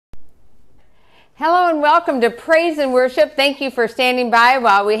Hello and welcome to Praise and Worship. Thank you for standing by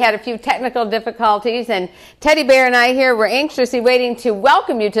while we had a few technical difficulties. And Teddy Bear and I here, we're anxiously waiting to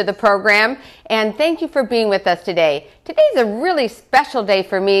welcome you to the program. And thank you for being with us today. Today's a really special day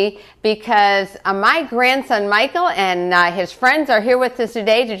for me because my grandson Michael and his friends are here with us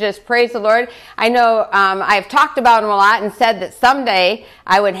today to just praise the Lord. I know I've talked about them a lot and said that someday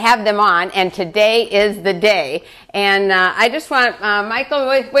I would have them on, and today is the day. And I just want, Michael,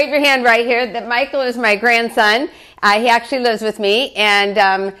 wave your hand right here, that Michael is my grandson. He actually lives with me,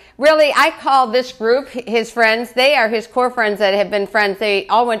 and really I call this group, his friends, they are his core friends that have been friends. They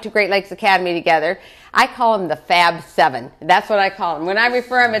all went to Great Lakes Academy together. I call them the Fab Seven. That's what I call them. When I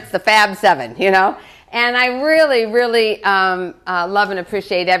refer them, it's the Fab Seven, you know. And I really, really love and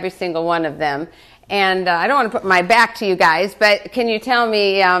appreciate every single one of them. And I don't want to put my back to you guys, but can you tell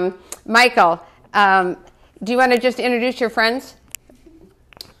me, Michael, do you want to just introduce your friends?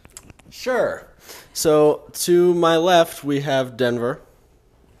 Sure. So to my left, we have Denver.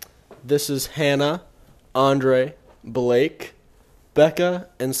 This is Hannah, Andrei, Blake, Becca,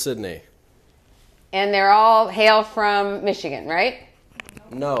 and Sydney. And they're all hail from Michigan, right?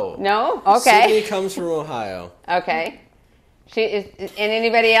 No. No? Okay. Sydney comes from Ohio. Okay. She is, and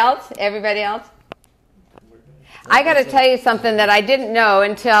anybody else? Everybody else? I got to tell you something that I didn't know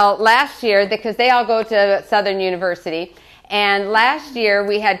until last year, because they all go to Southern University. And last year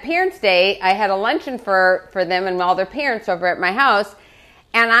we had Parents' Day. I had a luncheon for them and all their parents over at my house.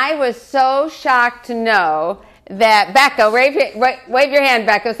 And I was so shocked to know that Becca, wave your hand,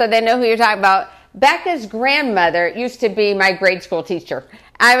 Becca, so they know who you're talking about. Becca's grandmother used to be my grade school teacher.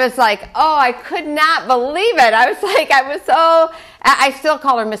 I was like, oh, I could not believe it. I was like, I still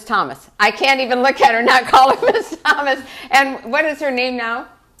call her Miss Thomas. I can't even look at her and not call her Miss Thomas. And what is her name now?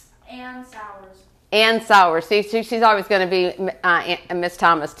 Ann Sowers. Ann Sowers. See, she's always going to be Miss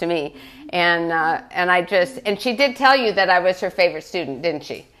Thomas to me. And she did tell you that I was her favorite student, didn't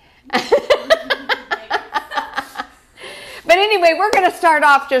she? But anyway, we're going to start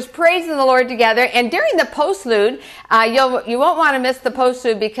off just praising the Lord together. And during the postlude, you won't want to miss the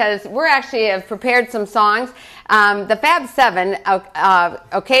postlude because we're actually have prepared some songs. The Fab Seven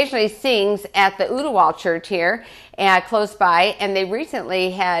occasionally sings at the Udawal Church here close by, and they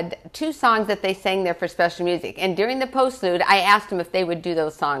recently had 2 songs that they sang there for special music. And during the postlude, I asked them if they would do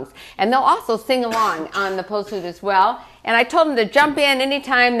those songs. And they'll also sing along on the postlude as well. And I told them to jump in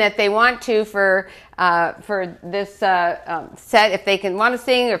anytime that they want to for this set. If they want to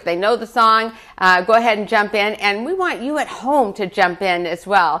sing or if they know the song, go ahead and jump in. And we want you at home to jump in as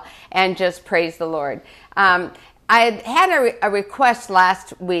well and just praise the Lord. I had a request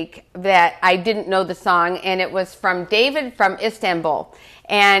last week that I didn't know the song, and it was from David from Istanbul.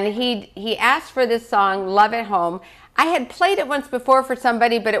 And he asked for this song, Love at Home. I had played it once before for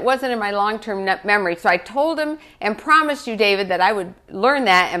somebody, but it wasn't in my long-term memory. So I told him and promised you, David, that I would learn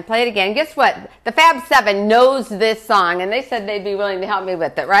that and play it again. Guess what? The Fab Seven knows this song, and they said they'd be willing to help me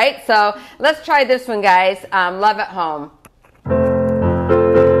with it, right? So let's try this one, guys. Love at Home.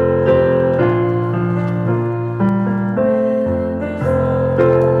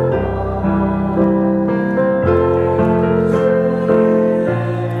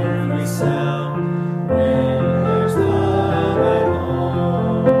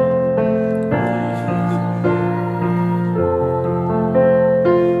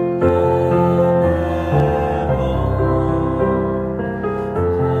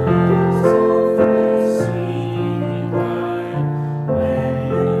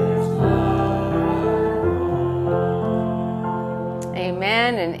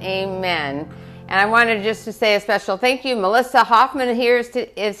 I wanted just to say a special thank you. Melissa Hoffman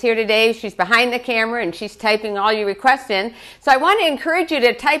is here today. She's behind the camera and she's typing all your requests in. So I want to encourage you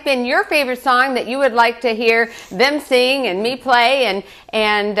to type in your favorite song that you would like to hear them sing and me play,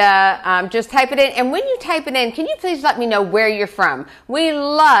 and just type it in. And when you type it in, can you please let me know where you're from? We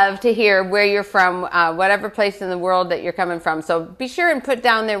love to hear where you're from, whatever place in the world that you're coming from. So be sure and put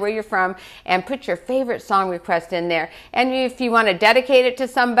down there where you're from and put your favorite song request in there. And if you want to dedicate it to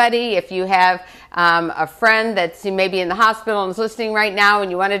somebody, if you have a friend that's maybe in the hospital and is listening right now and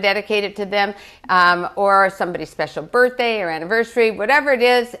you want to dedicate it to them, or somebody's special birthday or anniversary, whatever it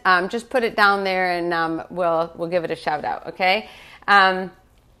is, just put it down there and we'll give it a shout out, okay?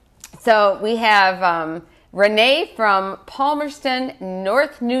 So we have Renee from Palmerston,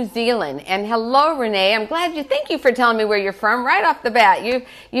 North New Zealand. And hello, Renee. Thank you for telling me where you're from right off the bat.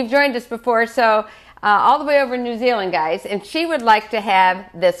 You've joined us before, so all the way over in New Zealand, guys. And she would like to have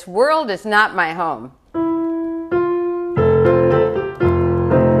This World Is Not My Home. Go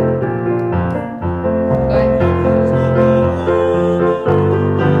ahead.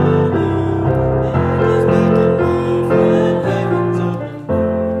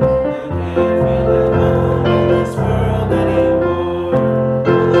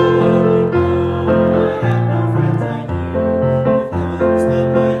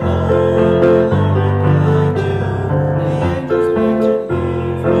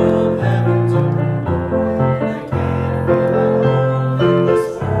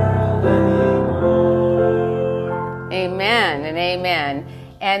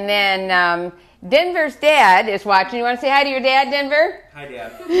 And then Denver's dad is watching. You want to say hi to your dad, Denver? Hi,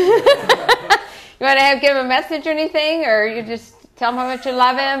 Dad. You want to give him a message or anything? Or you just tell him how much you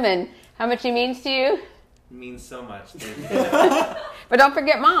love him and how much he means to you? It means so much. But don't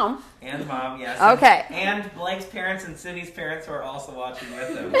forget Mom. And Mom, yes. Okay. And Blake's parents and Cindy's parents who are also watching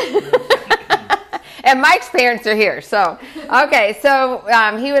with them. And Mike's parents are here. So, okay. So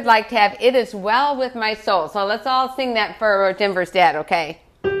he would like to have "It Is Well With My Soul." So let's all sing that for Denver's dad, okay?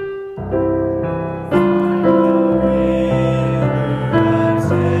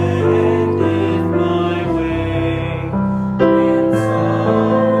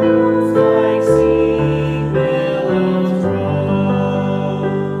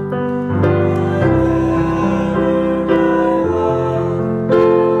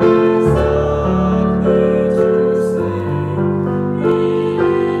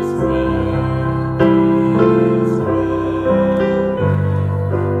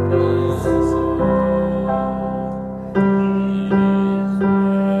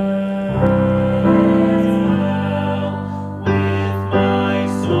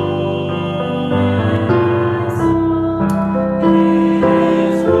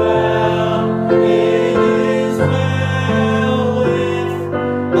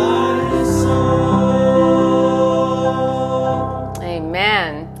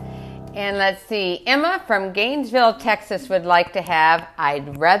 Let's see. Emma from Gainesville, Texas would like to have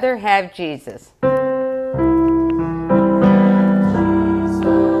 "I'd Rather Have Jesus."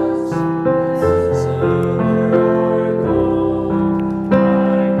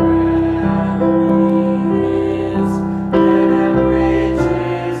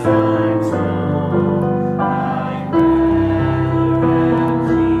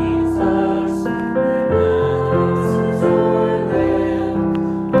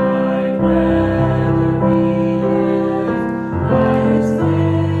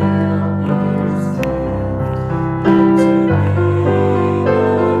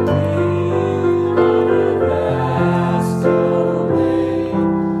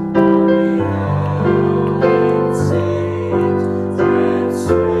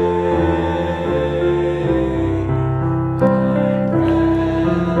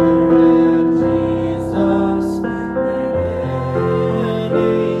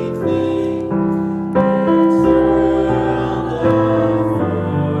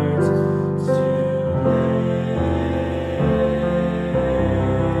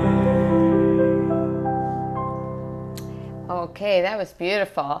 Okay, that was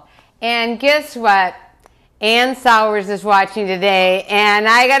beautiful. And guess what? Ann Sowers is watching today, and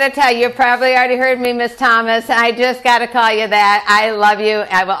I got to tell you, you probably already heard me, Miss Thomas. I just got to call you that. I love you.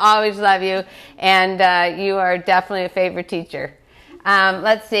 I will always love you, and you are definitely a favorite teacher.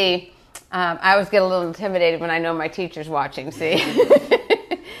 Let's see. I always get a little intimidated when I know my teacher's watching, see?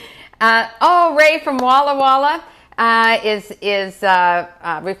 Ray from Walla Walla is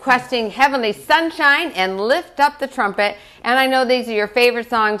requesting "Heavenly Sunshine" and "Lift Up the Trumpet." And I know these are your favorite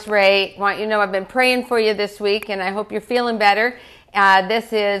songs, Ray. Want you to know I've been praying for you this week, and I hope you're feeling better.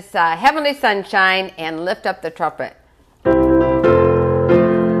 This is "Heavenly Sunshine" and "Lift Up the Trumpet."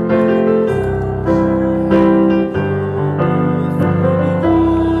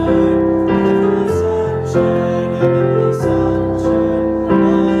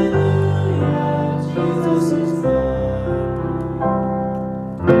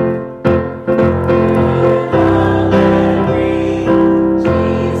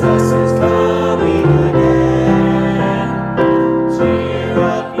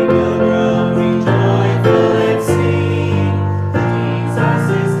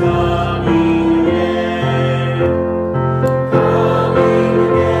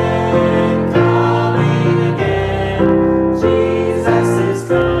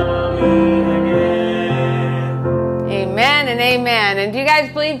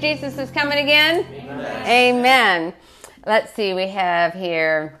 Believe Jesus is coming again? Amen. Amen. Let's see, we have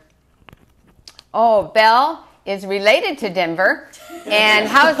here, Belle is related to Denver. And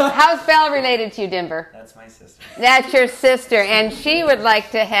how's Belle related to you, Denver? That's my sister. That's your sister. And she would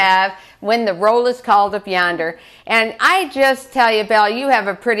like to have "When the Roll is Called Up Yonder." And I just tell you, Belle, you have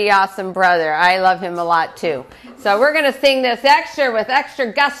a pretty awesome brother. I love him a lot too. So we're going to sing this with extra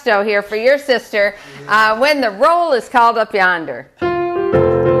gusto here for your sister, "When the Roll is Called Up Yonder."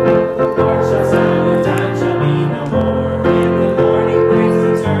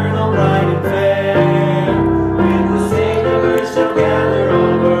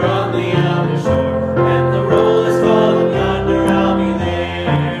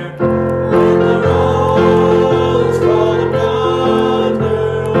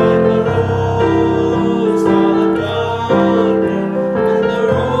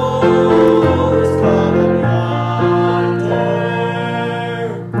 The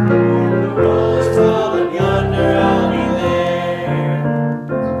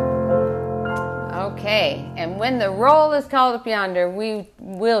world up yonder, we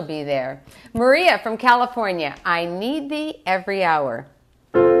will be there. Maria from California, I need thee every hour.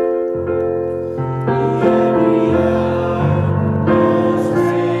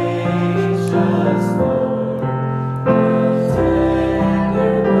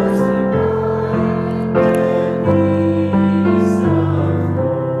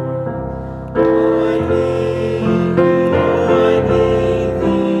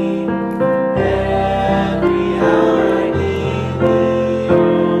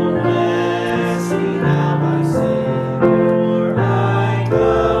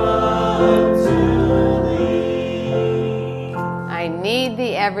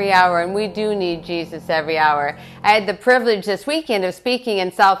 Every hour, and we do need Jesus every hour. I had the privilege this weekend of speaking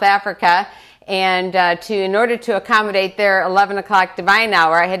in South Africa, and in order to accommodate their 11 o'clock divine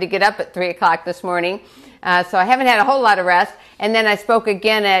hour, I had to get up at 3 o'clock this morning, so I haven't had a whole lot of rest. And then I spoke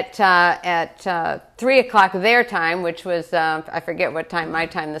again at 3 o'clock their time, which was, I forget what time, my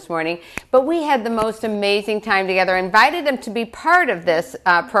time this morning. But we had the most amazing time together. I invited them to be part of this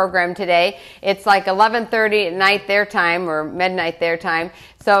program today. It's like 11:30 at night their time, or midnight their time.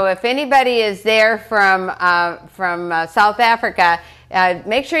 So if anybody is there from South Africa,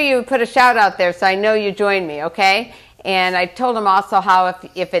 make sure you put a shout out there so I know you joined me, okay? And I told them also how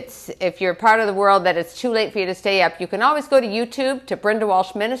if you're part of the world that it's too late for you to stay up, you can always go to YouTube, to Brenda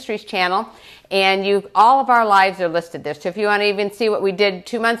Walsh Ministries channel, and all of our lives are listed there. So if you want to even see what we did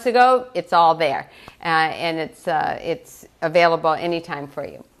 2 months ago, it's all there, and it's available anytime for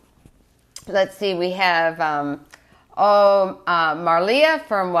you. Let's see, we have Marlia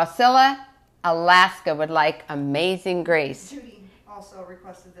from Wasilla, Alaska would like Amazing Grace. Judy also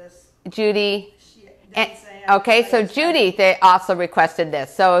requested this. Judy. Okay, so Judy, they also requested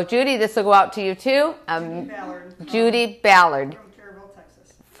this. So Judy, this will go out to you too. Judy Ballard.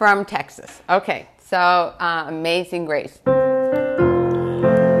 From Texas. Okay, so Amazing Grace.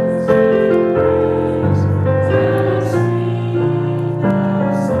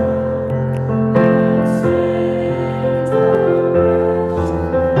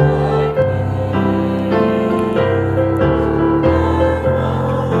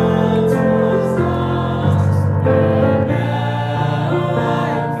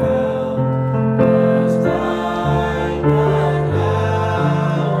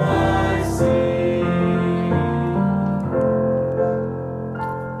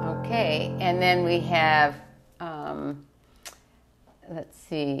 We have, let's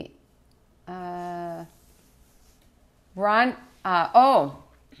see,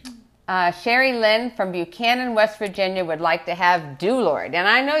 Sherry Lynn from Buchanan, West Virginia would like to have Do Lord. And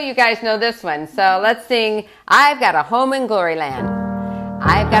I know you guys know this one, so let's sing I've Got a Home in Glory Land.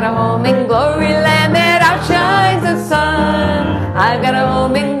 I've got a home in glory land that outshines the sun. I've got a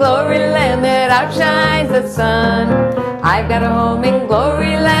home in glory land that outshines the sun. I've got a home in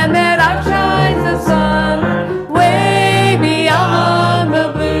glory land that outshines the sun, way beyond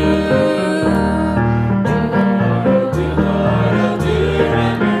the blue. Do Lord, oh do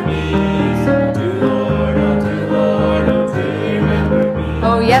remember me. Do Lord, oh do Lord, oh do remember me.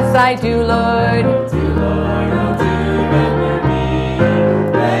 Oh yes I do, Lord. Do Lord, oh do remember me,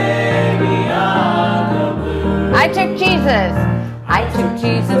 way beyond the blue. I took Jesus. I took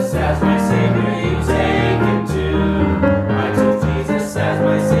Jesus as my Savior. You take him too. I took Jesus as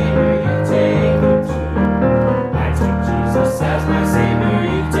my Savior. You take him too. I took Jesus as my Savior.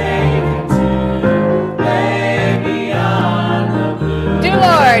 You take him too. Way beyond the blue. Do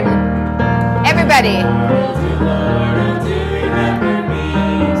Lord, everybody. Do Lord, oh do remember me.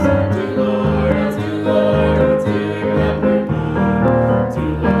 Do Lord, oh do Lord, oh do remember me. Do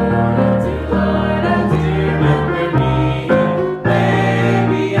Lord, oh do Lord, oh do remember me.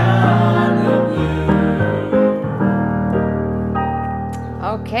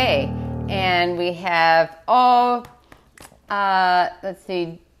 Okay, and we have, let's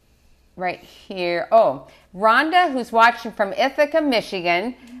see, right here. Oh, Rhonda, who's watching from Ithaca,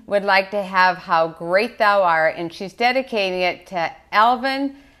 Michigan, would like to have How Great Thou Art, and she's dedicating it to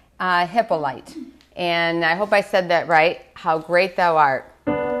Alvin Hippolyte. And I hope I said that right, How Great Thou Art.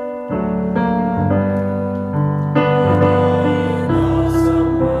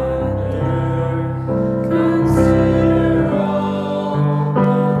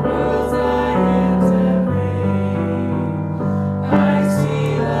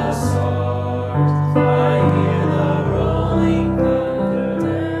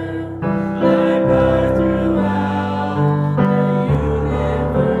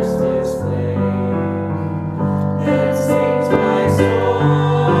 Soul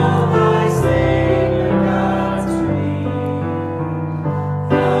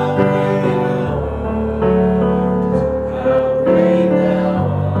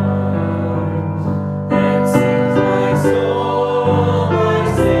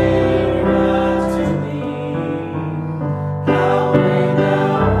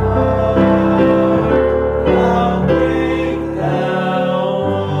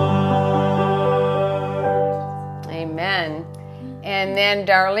then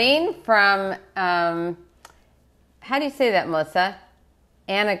Darlene from, how do you say that, Melissa?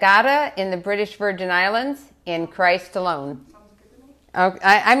 Anegada in the British Virgin Islands, in Christ alone. Okay,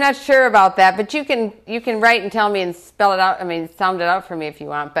 I'm not sure about that, but you can write and tell me and spell it out. I mean, sound it out for me if you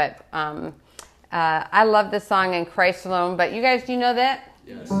want. But I love this song, In Christ Alone. But you guys, do you know that?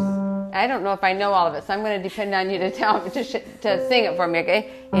 Yes. I don't know if I know all of it, so I'm going to depend on you to tell to sing it for me.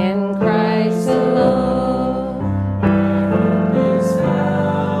 Okay? In Christ alone.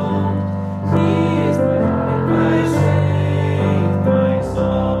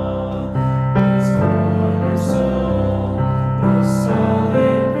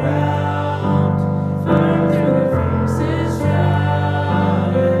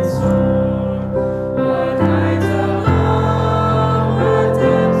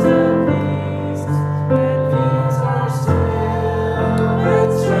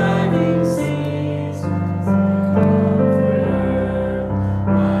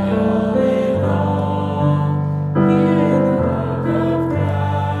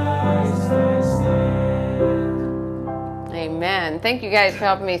 Thank you guys for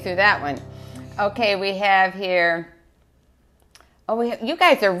helping me through that one. Okay, we have here, you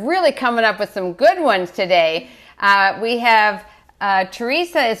guys are really coming up with some good ones today. We have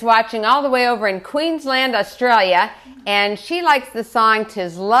Teresa is watching all the way over in Queensland, Australia, and she likes the song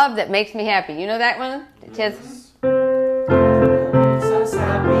 "'Tis Love That Makes Me Happy." You know that one? "'Tis Makes us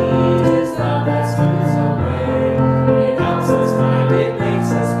happy, 'tis love that smooths away. It helps us find, it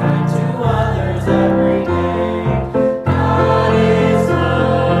makes us kind to others every day.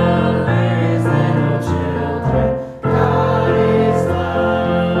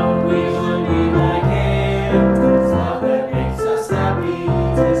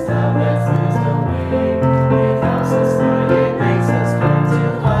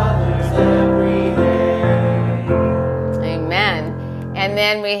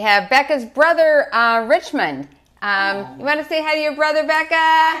 And we have Becca's brother, Richmond. You want to say hi to your brother, Becca?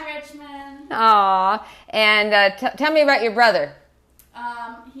 Hi, Richmond. Aw. And tell me about your brother.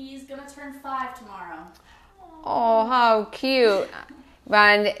 He's going to turn 5 tomorrow. Oh, how cute.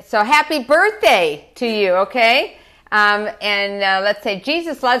 And so happy birthday to you, okay? And let's say,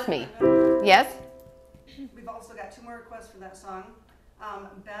 Jesus loves me. Yes? We've also got 2 more requests for that song.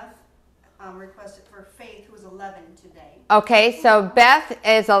 Beth requested for Faith, who is 11 today. Okay, so Beth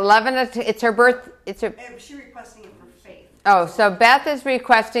is 11. It's her birth. She's requesting it for Faith. Oh, so Beth is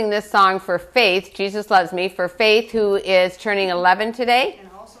requesting this song for Faith, Jesus Loves Me, for Faith, who is turning 11 today. And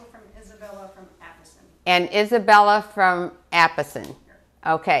also from Isabella from Appleton. And Isabella from Appleton.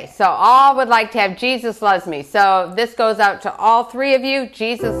 Okay, so all would like to have Jesus Loves Me. So this goes out to all 3 of you.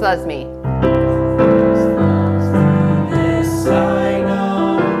 Jesus Loves Me. This I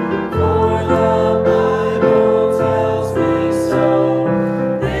know, for the Bible tells me so.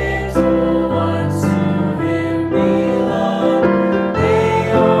 Little ones to Him belong.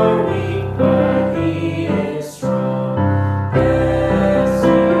 They are weak, but He is strong. Yes,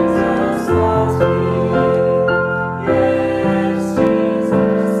 Jesus loves me. Yes,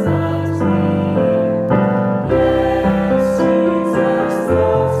 Jesus loves me. Yes, Jesus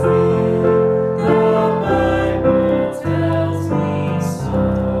loves me. The Bible tells me so.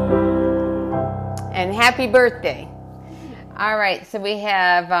 And happy birthday. All right, so we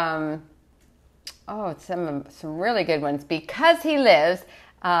have some really good ones. Because He Lives,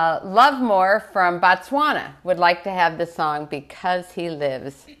 Lovemore from Botswana would like to have the song Because He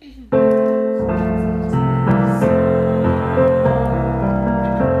Lives. They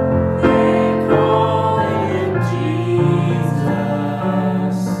call Him Jesus.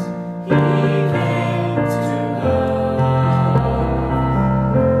 He came to love,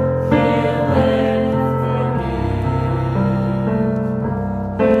 heal and forgive.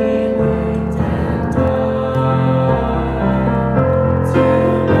 He lived and died to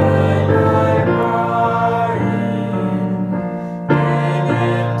buy my pardon. An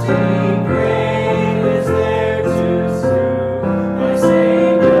empty grave is there to soothe my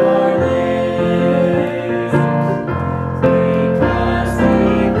Savior lives. Because He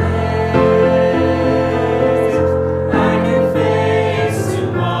lives, I can face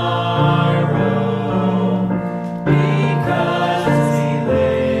tomorrow. Because He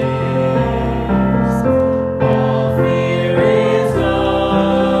lives, all fear is gone.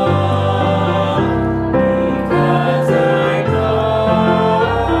 Because I know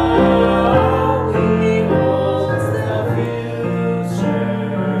He holds the future,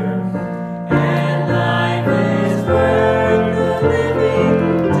 and life is worth the living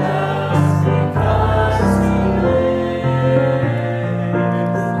just because He lives.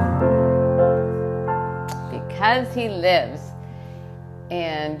 Because He Lives.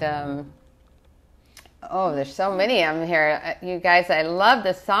 And, oh, there's so many of them here. You guys, I love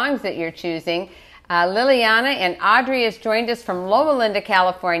the songs that you're choosing. Liliana and Audrey has joined us from Loma Linda,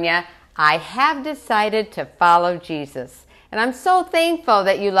 California. I have decided to follow Jesus. And I'm so thankful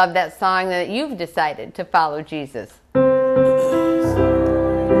that you love that song and that you've decided to follow Jesus.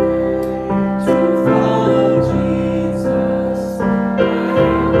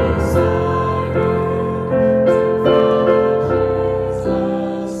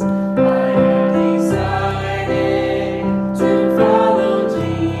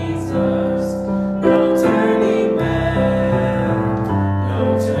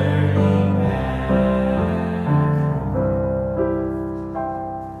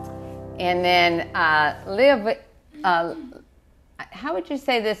 And then how would you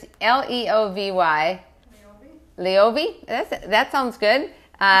say this? Leovy. Leovy? That sounds good.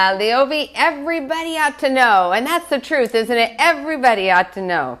 Leovy, everybody ought to know. And that's the truth, isn't it? Everybody ought to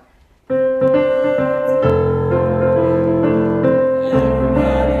know.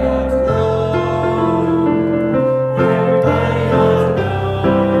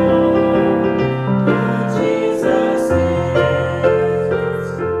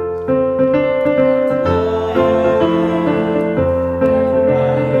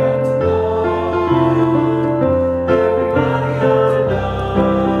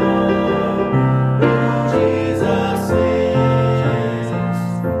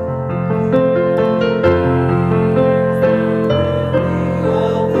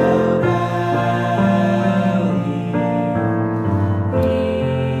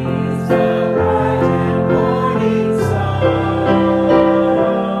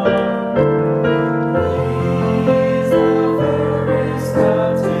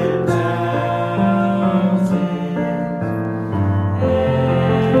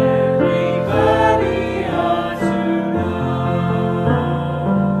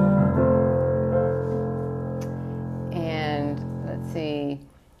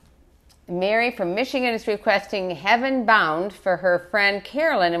 From Michigan is requesting Heaven Bound for her friend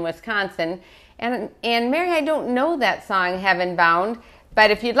Carolyn in Wisconsin. And Mary, I don't know that song, Heaven Bound, but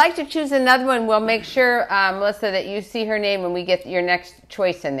if you'd like to choose another one, we'll make sure, Melissa, that you see her name when we get your next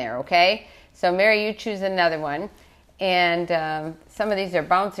choice in there, okay? So Mary, you choose another one. And some of these are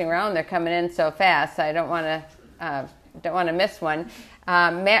bouncing around. They're coming in so fast, so I don't want to miss one.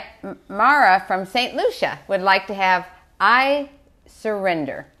 Mara from St. Lucia would like to have I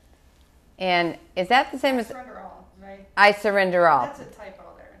Surrender. And is that the same as... I surrender all, right? I surrender all. That's a typo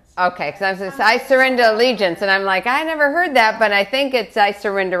there. Okay, because I surrender allegiance, and I'm like, I never heard that, but I think it's I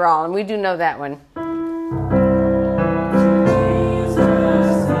surrender all, and we do know that one.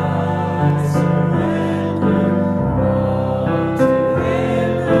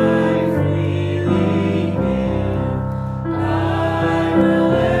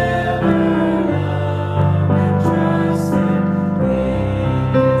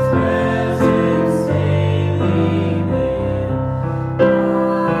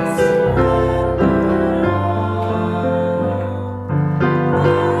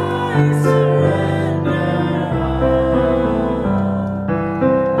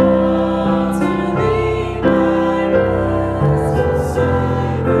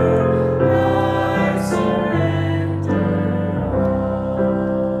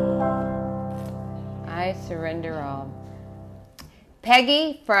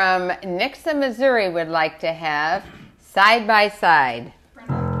 Peggy from Nixa, Missouri would like to have Side by Side.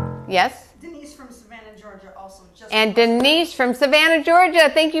 Brenda? Yes? Denise from Savannah, Georgia also just... And Denise from Savannah, Georgia,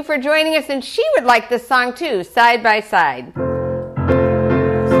 thank you for joining us. And she would like this song too, Side by Side.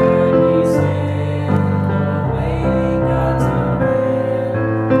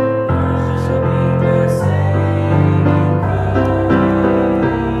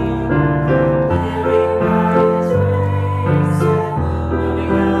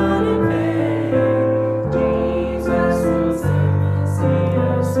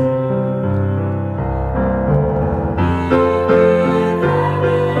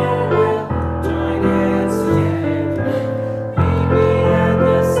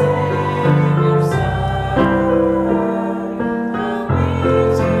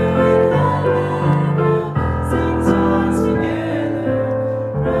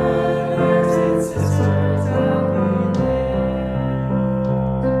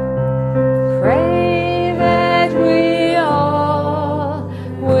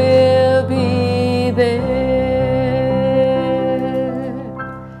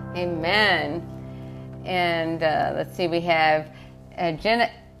 We have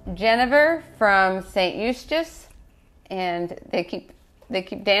Jennifer from St. Eustace, and they keep They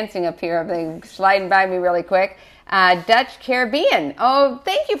keep dancing up here. They're sliding by me really quick. Dutch Caribbean. Oh,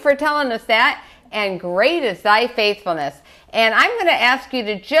 thank you for telling us that. And great is thy faithfulness. And I'm going to ask you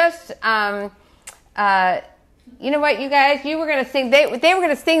to just, you know what, you guys, you were going to sing, they were going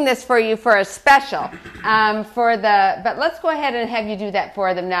to sing this for you for a special, but let's go ahead and have you do that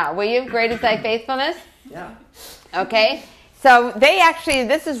for them now. Will you? Great is thy faithfulness? Yeah. Okay. So they actually,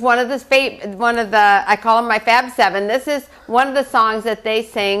 this is one of the, I call them my Fab Seven. This is one of the songs that they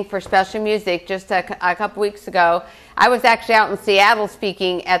sang for special music just a couple weeks ago. I was actually out in Seattle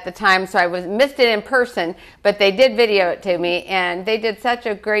speaking at the time, so I missed it in person, but they did video it to me, and they did such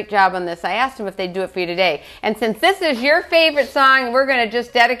a great job on this. I asked them if they'd do it for you today. And since this is your favorite song, we're going to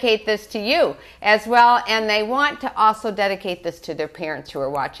just dedicate this to you as well, and they want to also dedicate this to their parents who are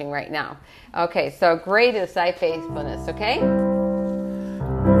watching right now. Okay, so great is thy faithfulness, okay?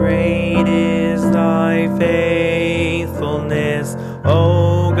 Great is thy faithfulness,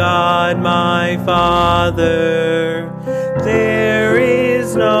 O God my Father. There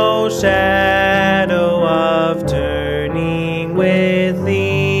is no shadow of turning with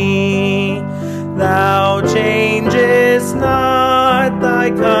thee. Thou changest not,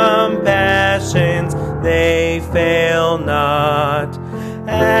 thy compassions, they fail not.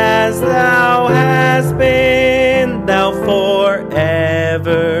 As thou hast been, thou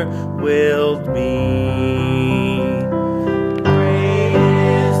forever wilt be. Great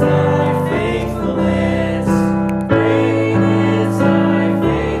is thy faithfulness, great is thy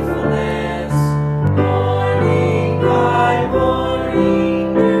faithfulness. Morning by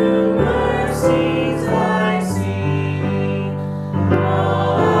morning, new mercies I see.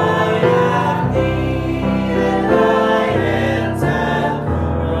 All I have needed, thy hands have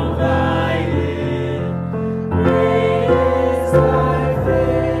provided. Great is thy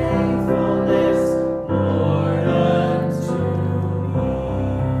faithfulness, Lord, unto me.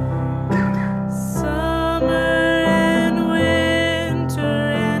 Summer and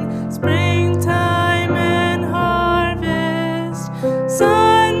winter and springtime and harvest,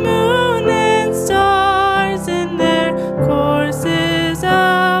 sun, moon, and stars in their courses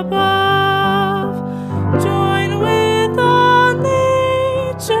above, join with all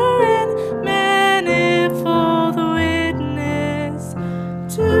nature and manifold witness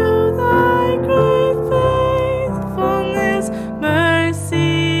to thy great faithfulness,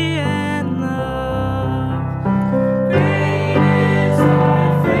 mercy, and love. Great is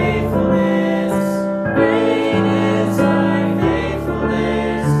thy faithfulness, great is thy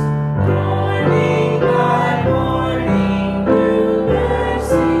faithfulness. Morning by morning, new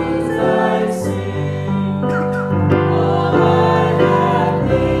mercies I see. All I have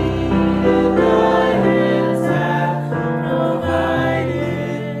needed, thy hands have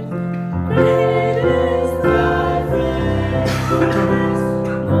provided. Great is thy faithfulness,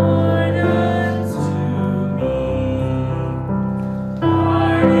 Lord, unto me.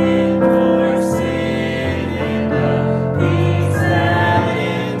 Pardon for sin and the peace that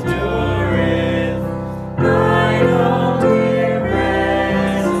endureth. Thine own dear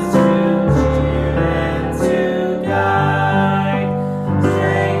presence to cheer and to guide.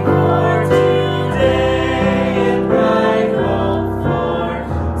 Strength for today and bright hope for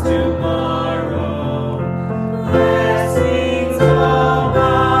tomorrow. Blessings all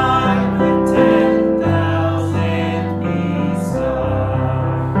mine with 10,000 beside.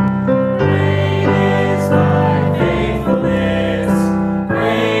 Great is thy faithfulness,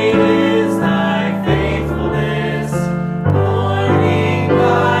 great is thy faithfulness. Morning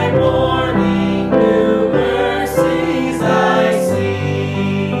by morning, new mercies I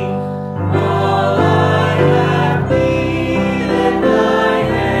see. All I have needed, thy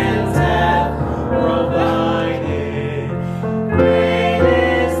hands have provided. Great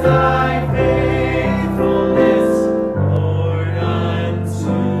is thy faithfulness, Lord,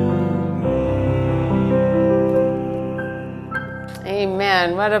 unto me.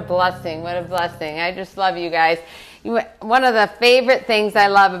 Amen. What a blessing. What a blessing. I just love you guys. One of the favorite things I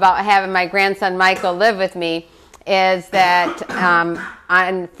love about having my grandson Michael live with me is that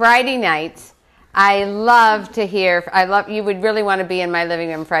on Friday nights, you would really want to be in my living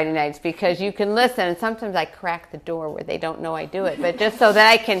room Friday nights because you can listen, and sometimes I crack the door where they don't know I do it, but just so that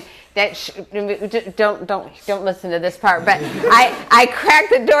I can, don't listen to this part, but I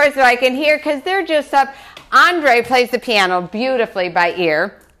crack the door so I can hear because they're just up. Andrei plays the piano beautifully by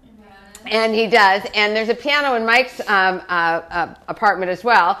ear. And he does. And there's a piano in Mike's apartment as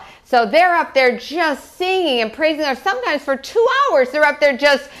well. So they're up there just singing and praising the Lord. Sometimes for 2 hours, they're up there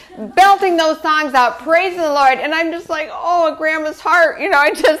just belting those songs out, praising the Lord. And I'm just like, oh, a grandma's heart. You know,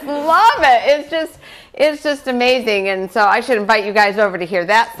 I just love it. It's just amazing, and so I should invite you guys over to hear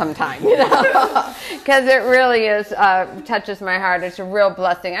that sometime, because it really is touches my heart. It's a real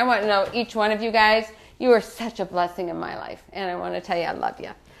blessing. I want to know each one of you guys. You are such a blessing in my life, and I want to tell you I love you.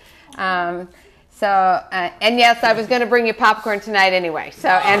 And yes, I was going to bring you popcorn tonight anyway. So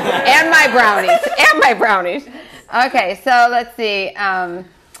and my brownies. Okay, so let's see.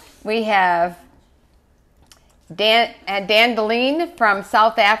 We have Dandeline from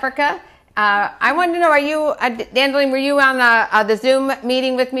South Africa. I wanted to know, are you, Dandeline, were you on the Zoom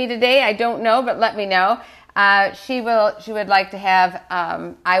meeting with me today? I don't know, but let me know. She would like to have,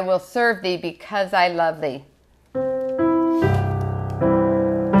 I will serve thee because I love thee.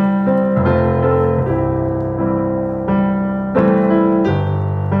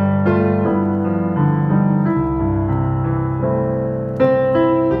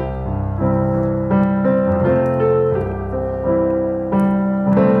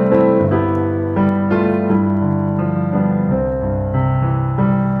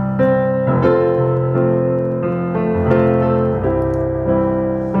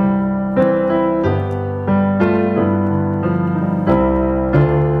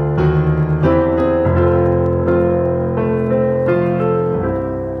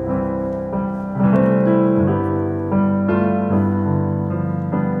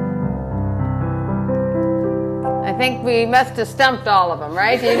 We must have stumped all of them,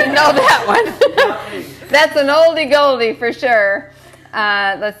 right? You didn't know that one. That's an oldie goldie for sure.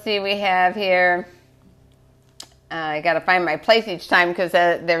 Let's see, we have here, I got to find my place each time because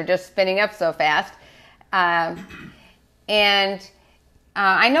they're just spinning up so fast. I know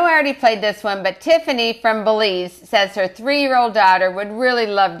I already played this one, but Tiffany from Belize says her 3-year-old daughter would really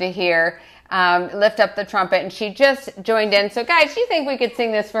love to hear Lift Up the Trumpet, and she just joined in. So guys, do you think we could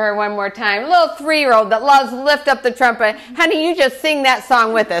sing this for her one more time? A little 3-year-old that loves Lift Up the Trumpet. Honey, you just sing that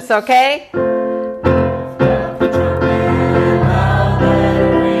song with us, okay?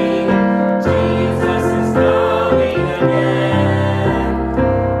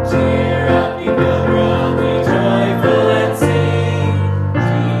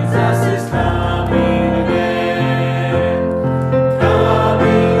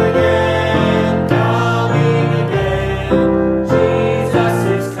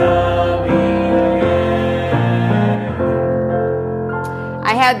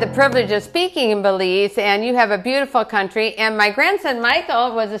 The privilege of speaking in Belize, and you have a beautiful country, and my grandson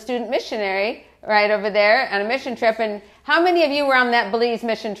Michael was a student missionary right over there on a mission trip. And how many of you were on that Belize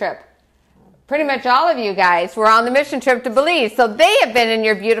mission trip? Pretty much all of you guys were on the mission trip to Belize, so they have been in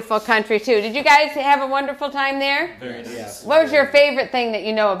your beautiful country too. Did you guys have a wonderful time there? Very nice. Yes. What was your favorite thing that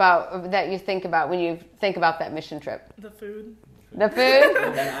you know about, that you think about when you think about that mission trip? The food. The food?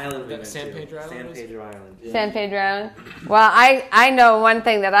 That island we went San to. Pedro Island? San Pedro Island. Yeah. San Pedro Island. Well, I know one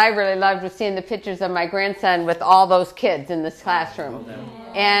thing that I really loved was seeing the pictures of my grandson with all those kids in this classroom.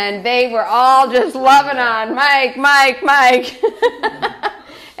 And they were all just loving on Mike.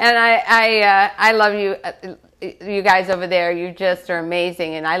 And I love you guys over there. You just are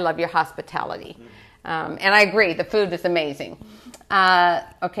amazing, and I love your hospitality. And I agree, the food is amazing.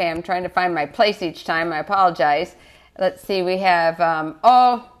 Okay, I'm trying to find my place each time. I apologize. Let's see, we have,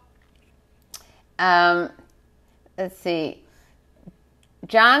 let's see.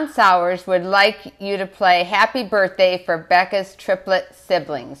 John Sowers would like you to play Happy Birthday for Becca's triplet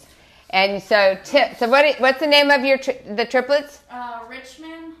siblings. And so, what's the name of your the triplets?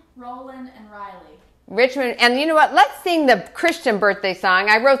 Richmond, Roland, and Riley. Richmond, and you know what? Let's sing the Christian birthday song.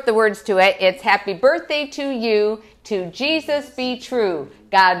 I wrote the words to it. It's Happy Birthday to you, to Jesus be true.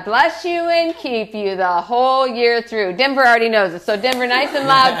 God bless you and keep you the whole year through. Denver already knows it. So Denver, nice and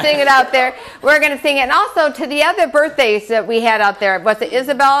loud, sing it out there. We're going to sing it. And also to the other birthdays that we had out there. Was it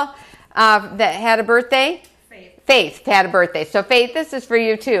Isabel that had a birthday? Faith had a birthday. So Faith, this is for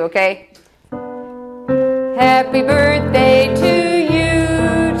you too, okay? Happy birthday to you,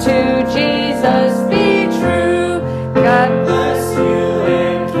 to Jesus be true. God bless you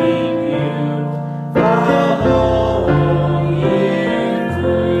and keep you the whole year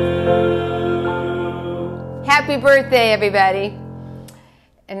through. Happy birthday, everybody.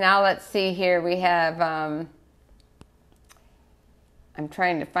 And now let's see here. We have, I'm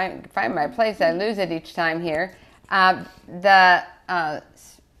trying to find my place. I lose it each time here. The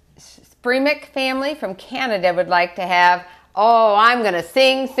Spremick family from Canada would like to have, oh, I'm going to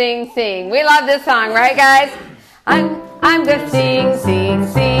sing, sing, sing. We love this song, right, guys? I'm going to sing, sing,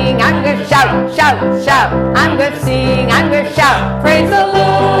 sing. I'm going to shout, shout, shout. I'm going to sing, I'm going to shout. Praise the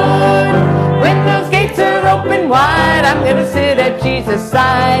Lord. When those gates are open wide, I'm going to sit at Jesus'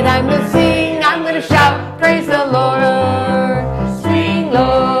 side. I'm going to sing, I'm going to shout. Praise the Lord. Swing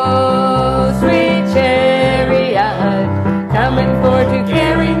low, sweet chariot.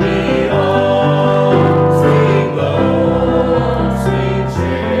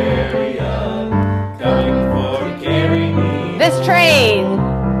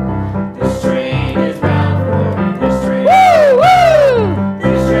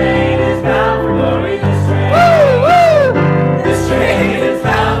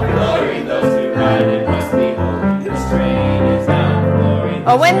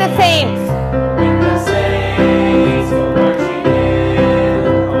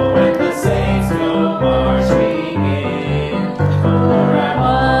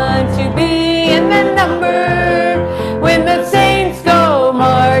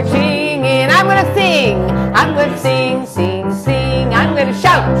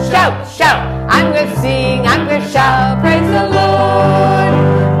 shout, shout, shout. I'm going to sing, I'm going to shout, praise the Lord.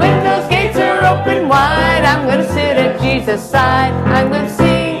 When those gates are open wide, I'm going to sit at Jesus' side. I'm going to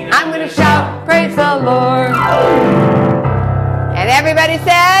sing, I'm going to shout, praise the Lord. And everybody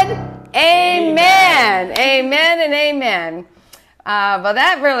said, amen, amen, and amen. Well,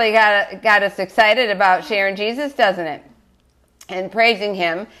 that really got us excited about sharing Jesus, doesn't it? And praising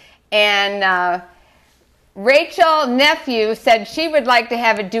him. And Rachel Nephew said she would like to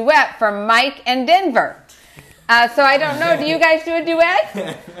have a duet for Mike and Denver. So I don't know. Do you guys do a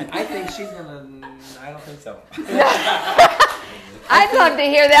duet? I think she's gonna. I don't think so. I'd love to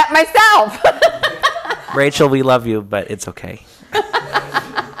hear that myself. Rachel, we love you, but it's okay.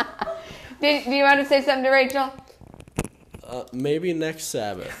 Do you want to say something to Rachel? Maybe next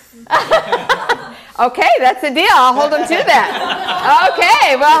Sabbath. Okay, that's a deal. I'll hold them to that.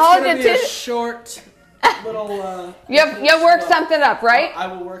 Okay, well, hold you to a short little. You'll work something up, right? I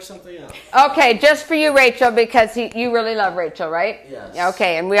will work something out. Okay, just for you, Rachel, because you really love Rachel, right? Yes.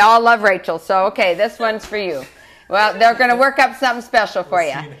 Okay, and we all love Rachel, so okay, this one's for you. Well, they're going to work up something special for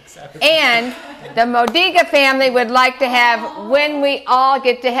you. And the Modiga family would like to have When We All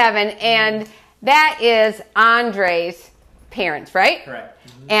Get to Heaven, and that is Andrei's parents, right? Correct.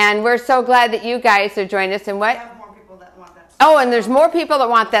 And we're so glad that you guys are joining us. And We what? have more people that want that song. Oh, and there's more people that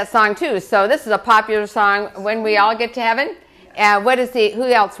want that song too. So this is a popular song, When We All Get to Heaven. Who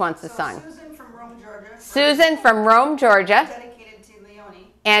else wants the song? Susan from Rome, Georgia. Susan from Rome, Georgia, Dedicated to Leonie.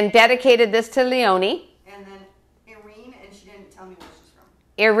 and dedicated this to Leonie. And then Irene, and she didn't tell me where she's from.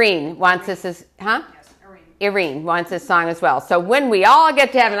 Irene wants this as, huh? Yes, Irene. Irene wants this song as well. So When We All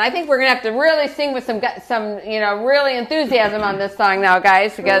Get to Heaven. I think we're going to have to really sing with some really enthusiasm on this song now,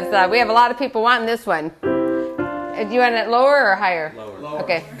 guys, because we have a lot of people wanting this one. Do you want it lower or higher? Lower.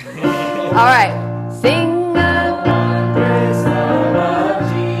 Okay. All right. Sing a Wondrous love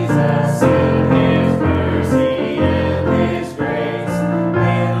of Jesus, sing his mercy and his grace.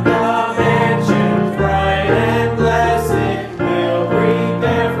 In the mansions bright and blessed, we'll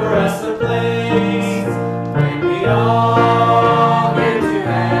prepare for us a place. When we all get to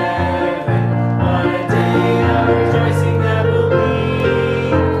heaven, what a day of rejoicing that will be.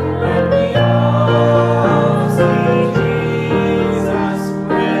 When we all see Jesus,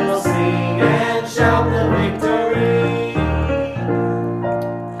 we'll sing and shout the victory.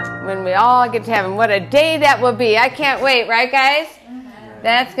 When we all get to heaven. What a day that will be. I can't wait, right, guys?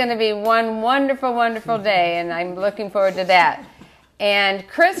 That's going to be one wonderful, wonderful day, and I'm looking forward to that. And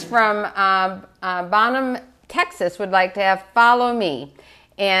Chris from Bonham, Texas would like to have Follow Me.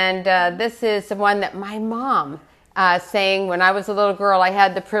 And this is the one that my mom sang when I was a little girl. I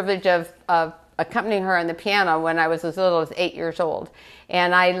had the privilege of accompanying her on the piano when I was as little as 8 years old.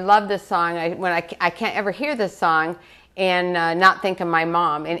 And I love this song. I can't ever hear this song and not think of my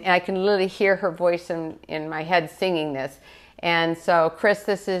mom. And I can literally hear her voice in my head singing this. And so, Chris,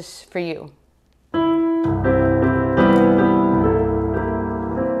 this is for you.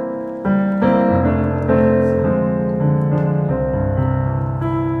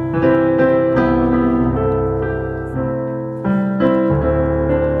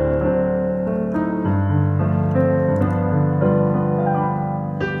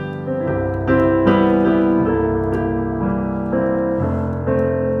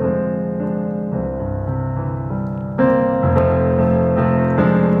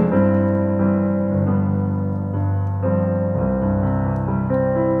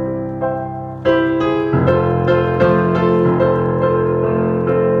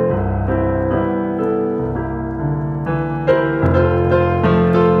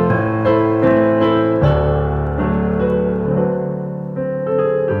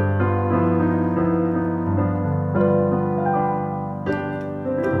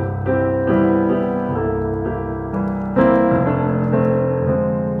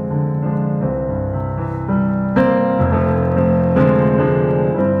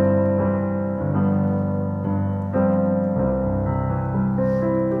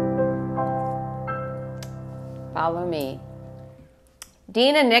 Follow Me.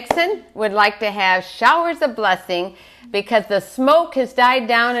 Dina Nixon would like to have Showers of Blessing because the smoke has died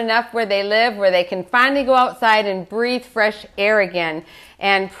down enough where they live, where they can finally go outside and breathe fresh air again.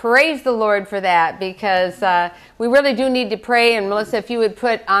 And praise the Lord for that, because we really do need to pray. And Melissa, if you would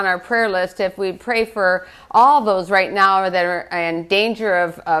put on our prayer list, if we pray for all those right now that are in danger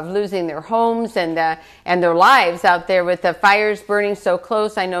of losing their homes and their lives out there with the fires burning so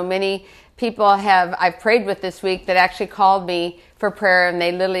close. I know many people I've prayed with this week that actually called me for prayer, and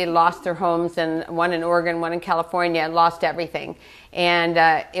they literally lost their homes, and one in Oregon, one in California, lost everything. and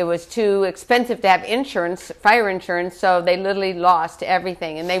it was too expensive to have insurance, fire insurance, so they literally lost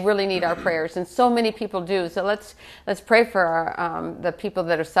everything, and they really need our prayers, and so many people do. So let's pray for our, the people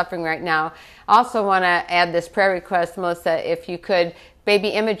that are suffering right now. Also want to add this prayer request, Melissa, if you could. Baby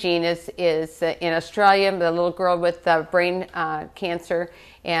Imogene is in Australia, the little girl with brain cancer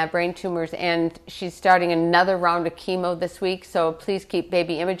and brain tumors, and she's starting another round of chemo this week, so please keep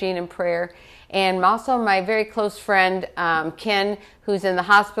baby Imogene in prayer. And also my very close friend, Ken, who's in the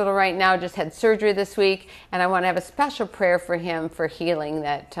hospital right now, just had surgery this week, and I want to have a special prayer for him for healing,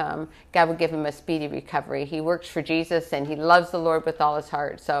 that God would give him a speedy recovery. He works for Jesus, and he loves the Lord with all his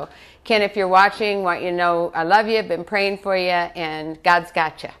heart. So, Ken, if you're watching, want you to know I love you, been praying for you, and God's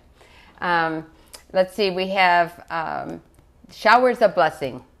got you. Let's see, we have showers of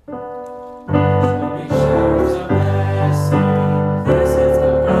blessing.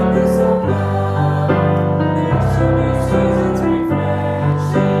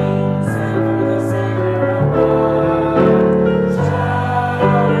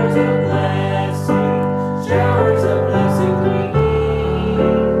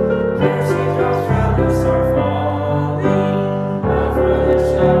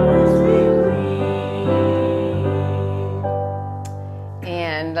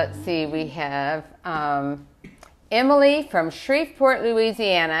 Let's see, we have Emily from Shreveport,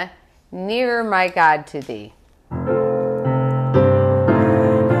 Louisiana, nearer my God to thee.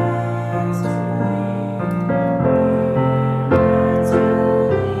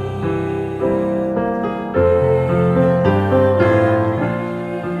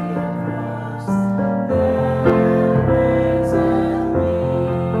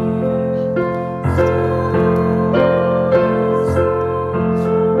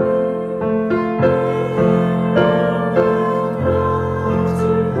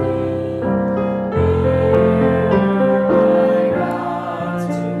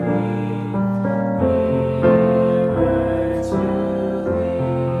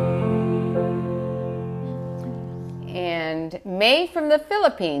 May from the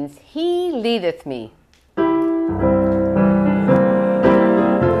Philippines, he leadeth me.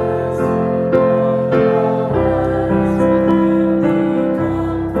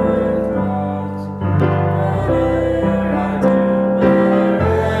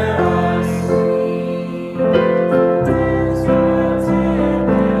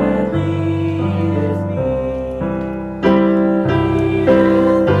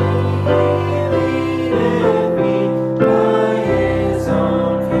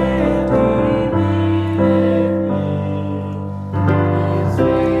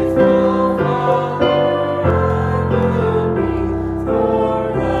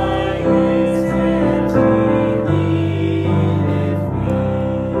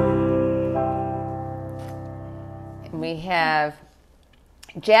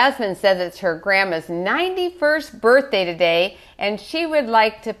 Jasmine says it's her grandma's 91st birthday today, and she would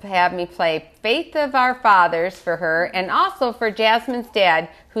like to have me play Faith of Our Fathers for her, and also for Jasmine's dad,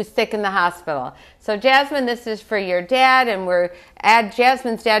 who's sick in the hospital. So Jasmine, this is for your dad, and we're add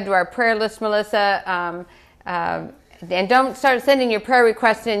Jasmine's dad to our prayer list, Melissa. And don't start sending your prayer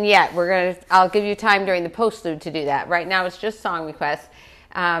requests in yet. I'll give you time during the postlude to do that. Right now it's just song requests.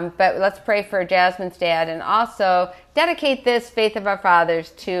 But let's pray for Jasmine's dad, and also dedicate this Faith of Our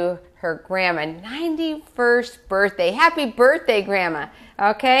Fathers to her grandma, 91st birthday. Happy birthday, Grandma.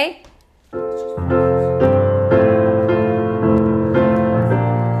 Okay?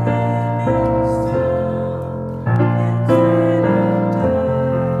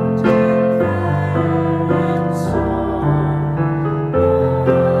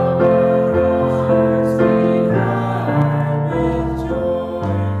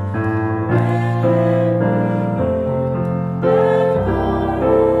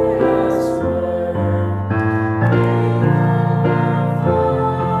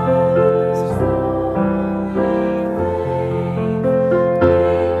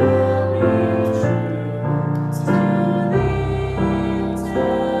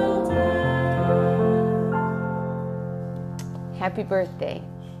 Happy birthday.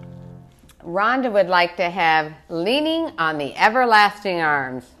 Rhonda would like to have Leaning on the Everlasting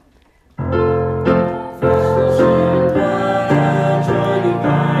Arms.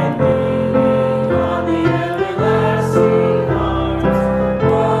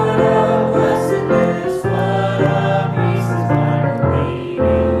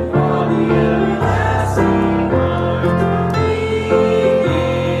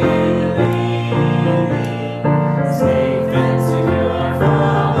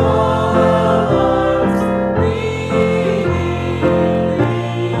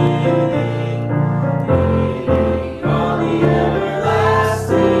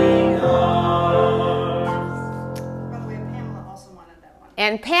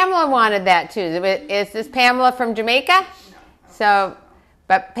 And Pamela wanted that too. Is this Pamela from Jamaica? So,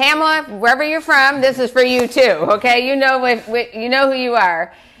 but Pamela, wherever you're from, this is for you too. Okay, you know you know who you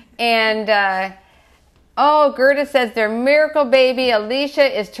are. And Gerda says their miracle baby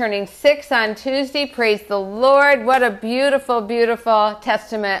Alicia is turning 6 on Tuesday. Praise the Lord! What a beautiful, beautiful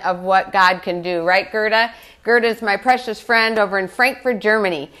testament of what God can do, right, Gerda? Gerda is my precious friend over in Frankfurt,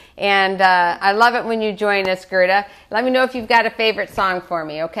 Germany. And I love it when you join us, Gerda. Let me know if you've got a favorite song for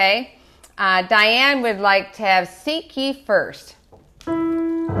me, okay? Diane would like to have Seek Ye First.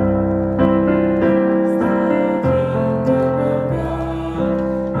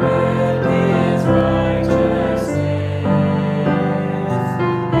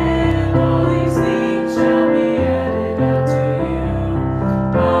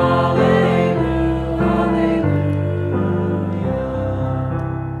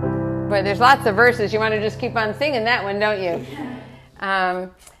 There's lots of verses. You want to just keep on singing that one, don't you?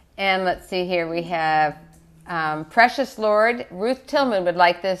 And let's see here. We have Precious Lord. Ruth Tillman would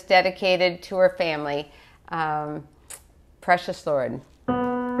like this dedicated to her family. Precious Lord.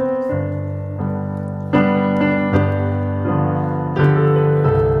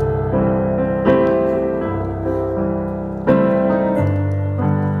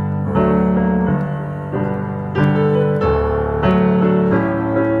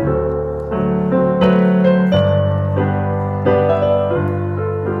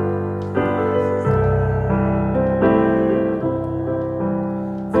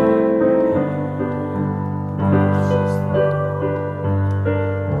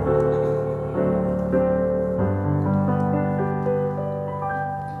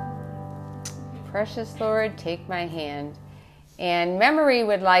 Precious Lord, take my hand. And Memory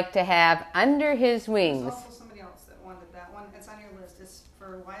would like to have Under His Wings. There's also somebody else that wanted that one. It's on your list. It's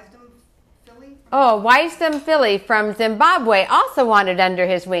for Wisdom Philly. Wisdom Philly from Zimbabwe also wanted Under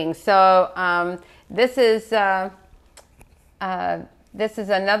His Wings. So this is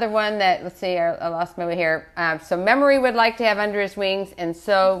another one that, let's see, I lost my way here. So Memory would like to have Under His Wings, and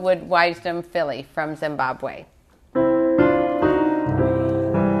so would Wisdom Philly from Zimbabwe.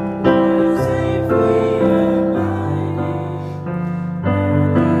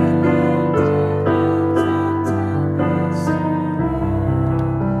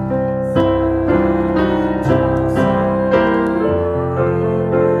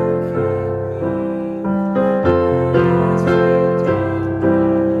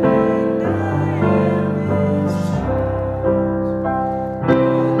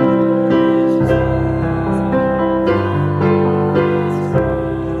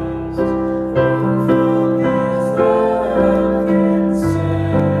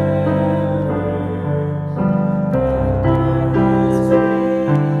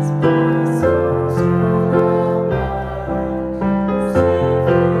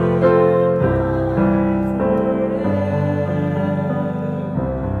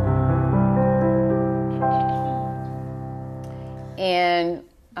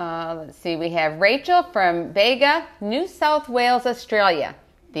 We have Rachel from Vega, New South Wales, Australia.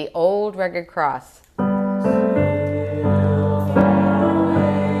 The Old Rugged Cross.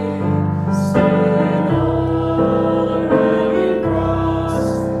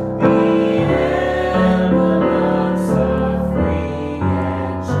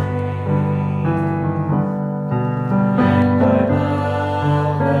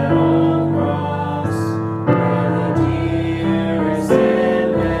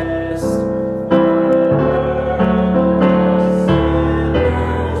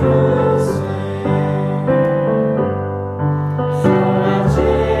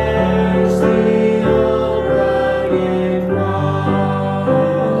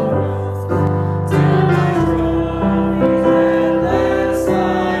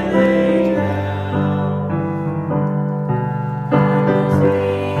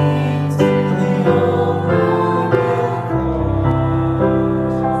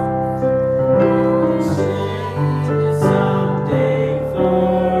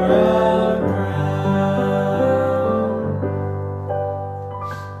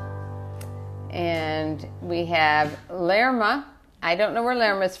 I don't know where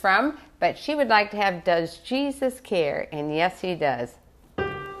Lerma's from, but she would like to have Does Jesus Care? And yes, He does.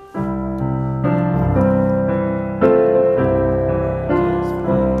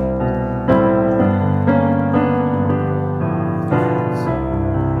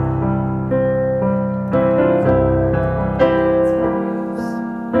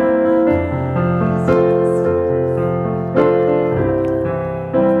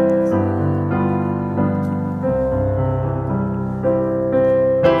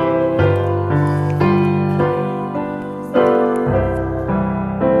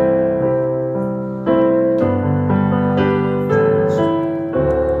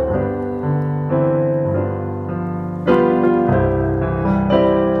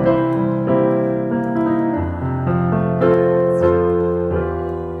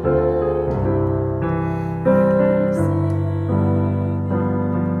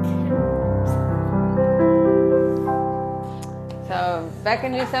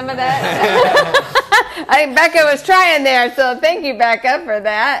 you some of that? I think Becca was trying there, so thank you, Becca, for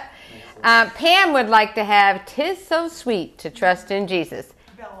that. Pam would like to have "'Tis So Sweet to Trust in Jesus."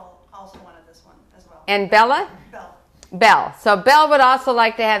 Belle also wanted this one as well. And Bella? Belle. Belle. So Belle would also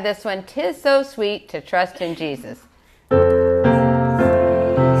like to have this one, "'Tis So Sweet to Trust in Jesus."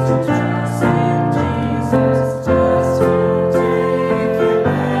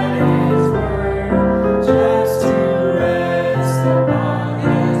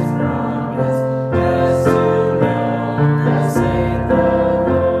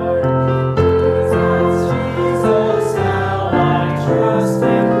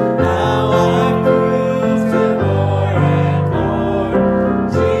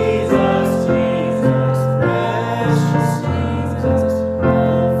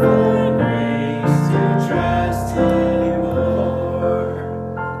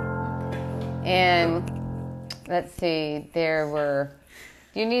 Let's see, there were,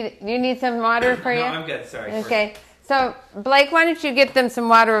 do you need some water for you? No, I'm good, sorry. Okay, so Blake, why don't you get them some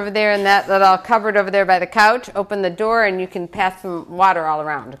water over there in that all covered over there by the couch. Open the door and you can pass some water all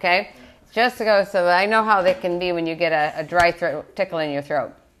around, okay? Just to go, so I know how they can be when you get a dry throat, tickle in your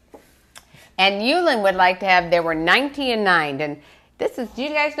throat. And Yulin would like to have, there were 90 and 9. And this is, do you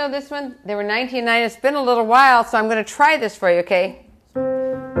guys know this one? There were 90 and 9. It's been a little while, so I'm going to try this for you, okay?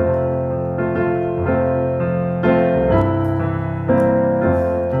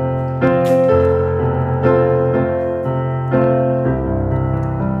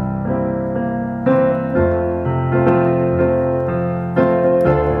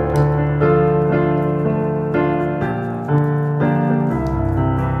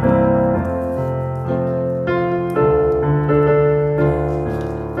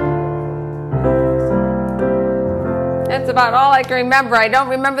 That's about all I can remember. I don't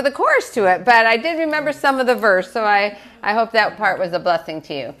remember the chorus to it, but I did remember some of the verse, so I hope that part was a blessing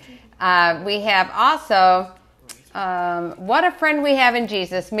to you. We have also, What a Friend We Have in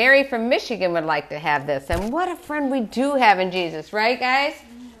Jesus. Mary from Michigan would like to have this, and what a friend we do have in Jesus, right, guys?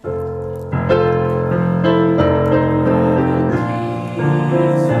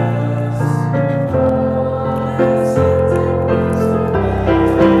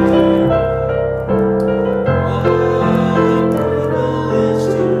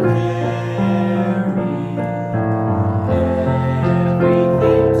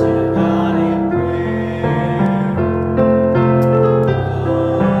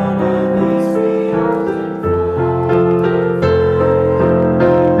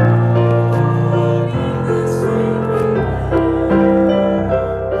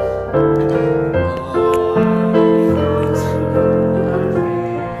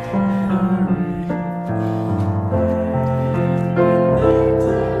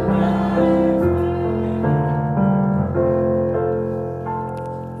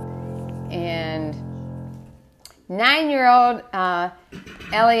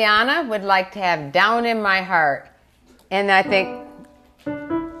 Eliana would like to have Down in My Heart. And I think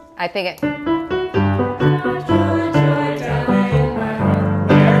it...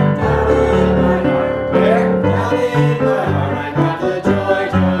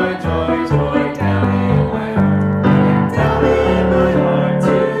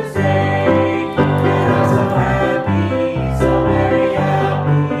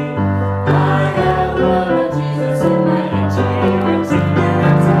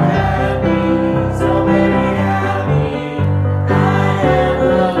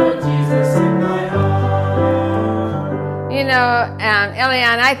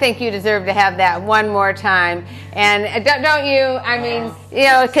 Eliana, I think you deserve to have that one more time. And don't you? I mean, you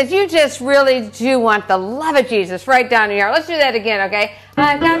know, because you just really do want the love of Jesus right down in your heart. Let's do that again, okay?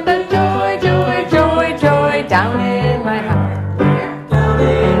 I got the joy, joy, joy, joy down in my heart. Down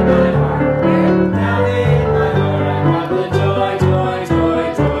in my heart. Down in my heart. I got the joy, joy,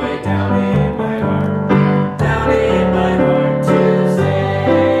 joy, joy down in my heart. Down in my heart to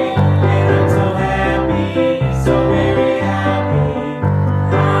sing. And I'm so happy, so very happy.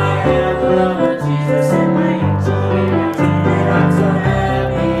 Jesus in my heart, and I'm so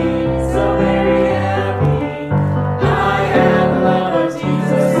happy, so very happy. I have the love of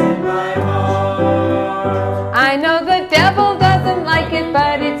Jesus in my heart. I know the devil doesn't like it,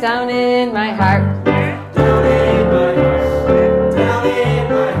 but it's down in my heart. Down in my heart, down in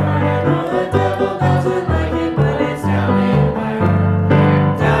my heart. I know the devil doesn't like it, but it's down in my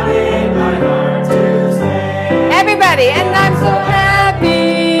heart. Down in my heart to stay. Everybody, and I'm so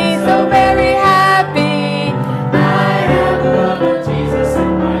happy, so very happy.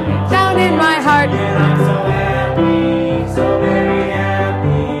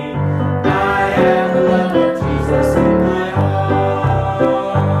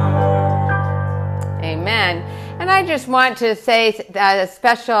 want to say a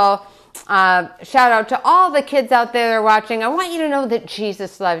special shout out to all the kids out there that are watching. I want you to know that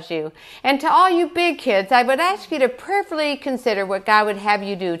Jesus loves you. And to all you big kids, I would ask you to prayerfully consider what God would have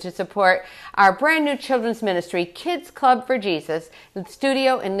you do to support our brand new children's ministry, Kids Club for Jesus,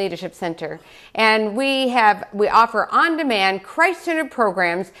 Studio and Leadership Center. And we offer on-demand, Christ-centered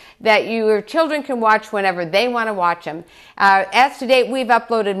programs that your children can watch whenever they want to watch them. As to date, we've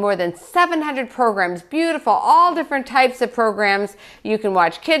uploaded more than 700 programs, beautiful, all different types of programs. You can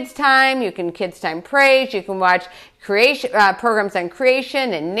watch Kids Time, you can Kids Time Praise, you can watch creation programs on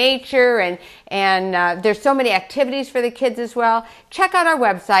creation and nature, and there's so many activities for the kids as well. Check out our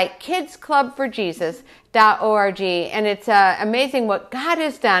website, kidsclubforjesus.org, and it's amazing what God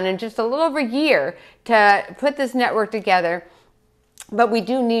has done in just a little over a year to put this network together. But we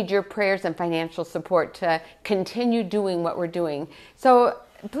do need your prayers and financial support to continue doing what we're doing. So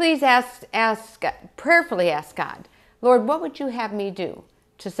please prayerfully ask God, Lord, what would you have me do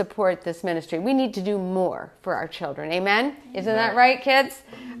to support this ministry? We need to do more for our children. Amen? Isn't that right, kids?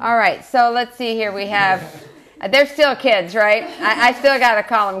 All right, so let's see here. We have, they're still kids, right? I still got to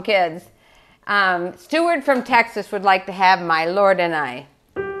call them kids. Stewart from Texas would like to have My Lord and I.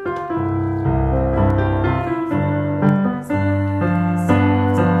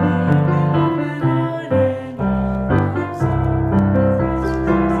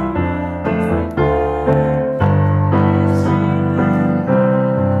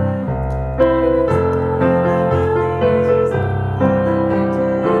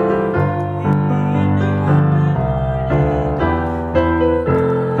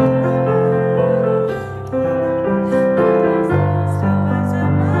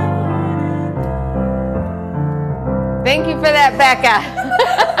 Thank you for that, Becca.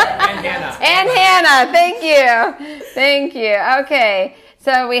 And Hannah. And Hannah. Thank you. Thank you. Okay.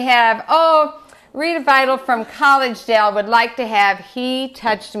 So we have, Rita Vital from Collegedale would like to have He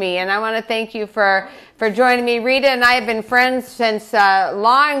Touched Me. And I want to thank you for joining me. Rita and I have been friends since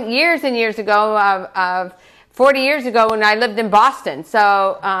years and years ago, 40 years ago when I lived in Boston.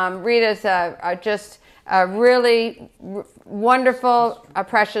 So Rita's just a really wonderful,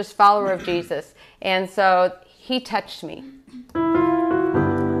 precious follower of Jesus. And so He touched me.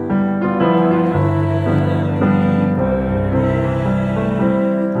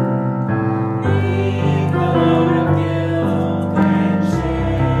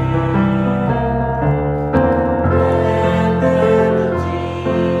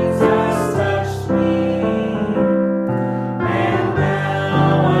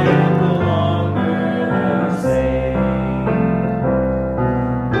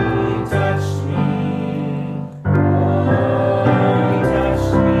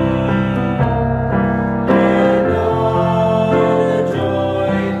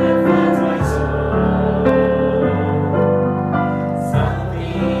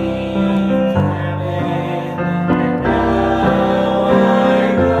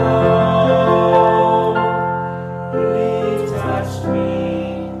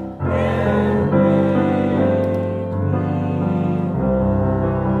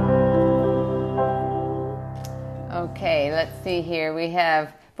 Here we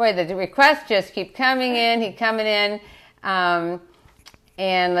have, boy, the requests just keep coming in. And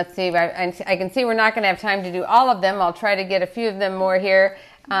let's see, I can see we're not going to have time to do all of them. I'll try to get a few of them more here.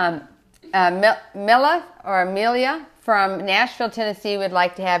 Amelia from Nashville, Tennessee would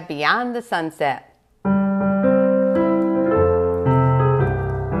like to have Beyond the Sunset.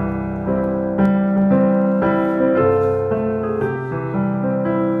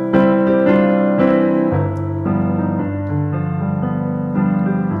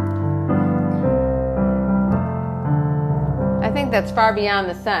 That's Far Beyond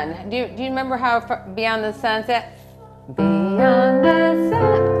the Sun. Do you remember how Beyond the Sunset? Beyond the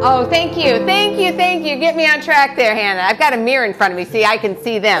sun. Oh, thank you. Get me on track there, Hannah. I've got a mirror in front of me. See, I can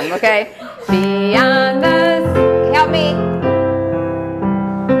see them, okay? Beyond the... Help me.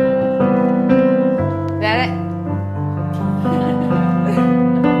 Is that it?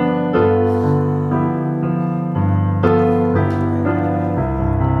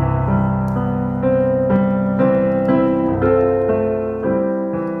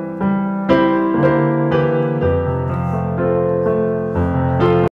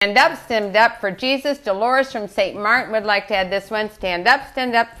 Stand up for Jesus. Dolores from St. Martin would like to add this one. Stand up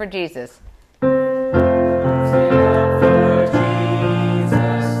for Jesus.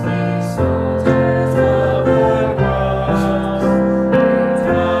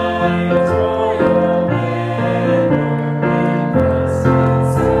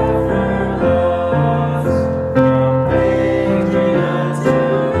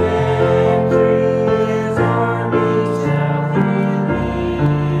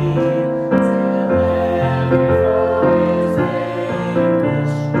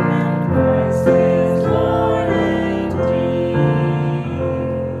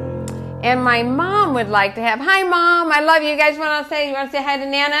 like to have. Hi, Mom. I love you. You guys want to say hi to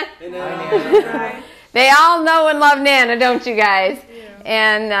Nana? Hey, Nana. They all know and love Nana, don't you guys? Yeah.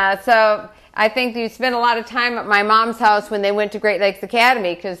 And so I think you spent a lot of time at my mom's house when they went to Great Lakes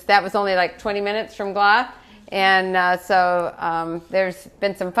Academy, because that was only like 20 minutes from Glah. And so there's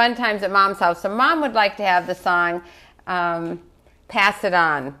been some fun times at Mom's house. So Mom would like to have the song Pass It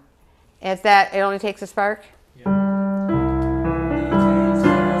On. Is that It Only Takes a Spark? Yeah.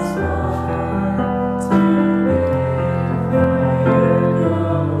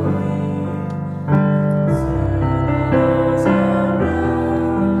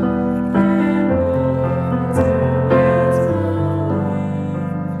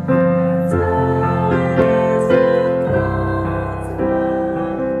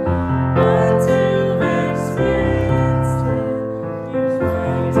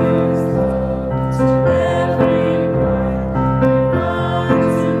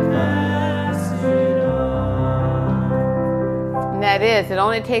 It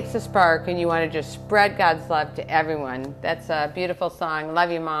only takes a spark, and you want to just spread God's love to everyone. That's a beautiful song.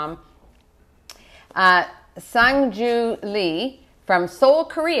 Love you, Mom. Sungju Lee from Seoul,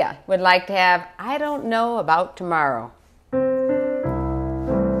 Korea would like to have I Don't Know About Tomorrow.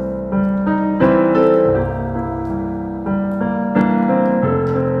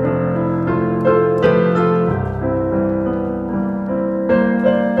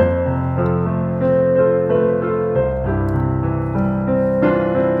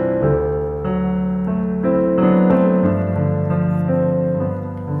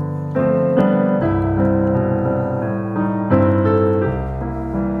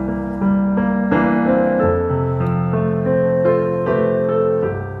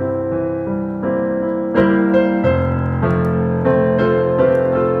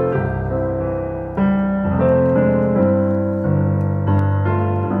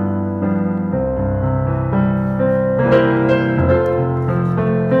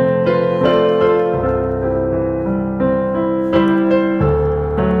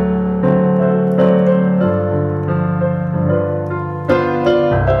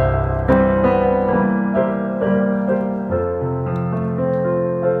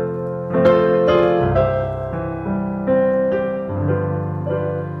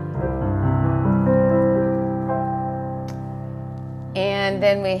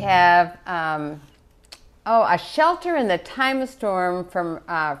 A Shelter in the Time of Storm from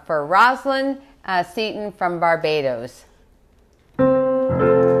for Rosalind Seaton from Barbados. I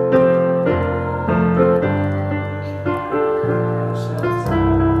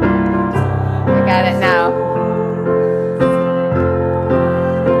got it now.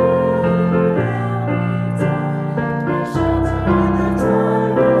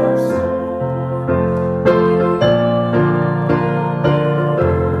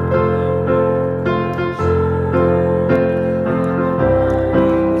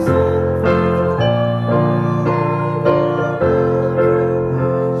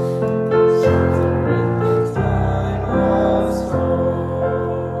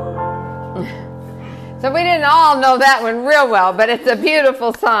 All know that one real well, but it's a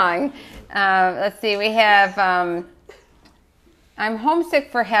beautiful song. Let's see, we have I'm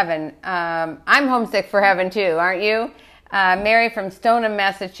Homesick for Heaven. I'm homesick for heaven too, aren't you? Mary from Stoneham,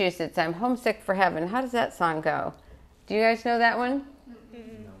 Massachusetts. I'm homesick for heaven. How does that song go? Do you guys know that one?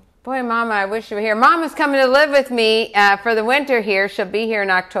 Boy, Mama, I wish you were here. Mama's coming to live with me for the winter here. She'll be here in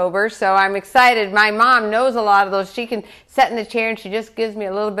October, so I'm excited. My mom knows a lot of those. She can sit in the chair and she just gives me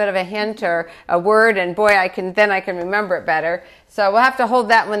a little bit of a hint or a word, and boy, I can remember it better. So we'll have to hold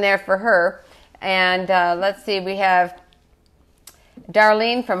that one there for her. And let's see, we have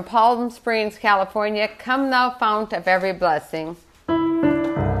Darlene from Palm Springs, California. Come thou fount of every blessing.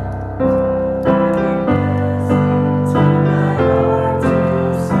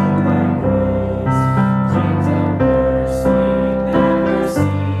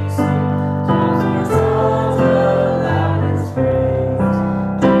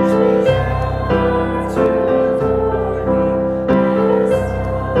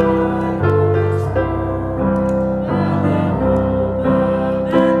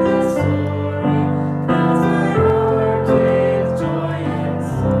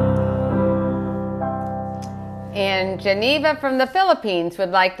 Geneva from the Philippines would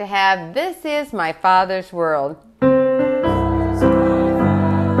like to have This Is My Father's World.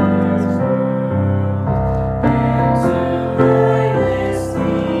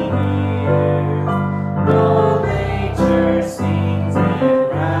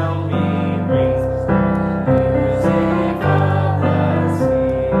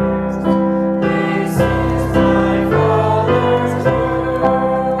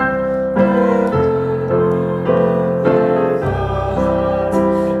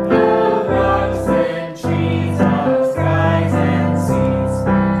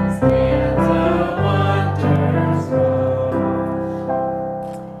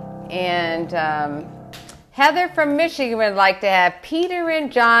 from Michigan would like to have Peter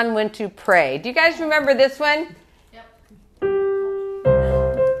and John Went to Pray. Do you guys remember this one?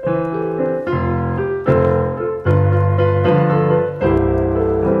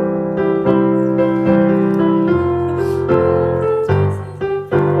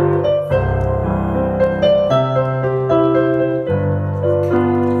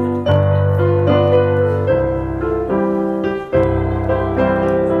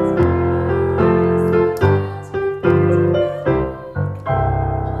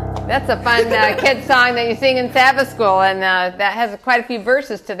 That's a fun kid song that you sing in Sabbath school, and that has quite a few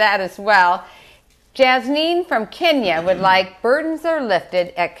verses to that as well. Jasmine from Kenya would like Burdens Are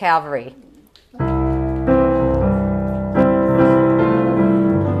Lifted at Calvary.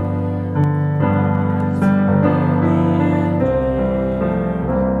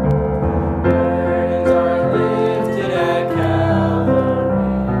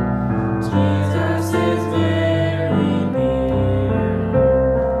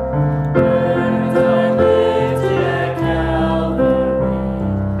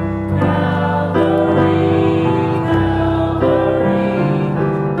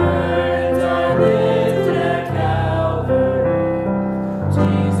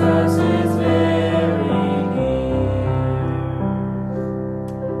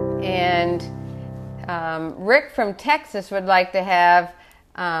 Rick from Texas would like to have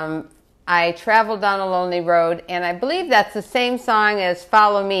I Traveled Down a Lonely Road, and I believe that's the same song as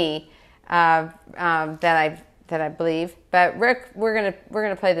Follow Me that I believe. But Rick, we're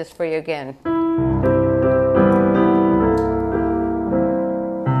gonna play this for you again.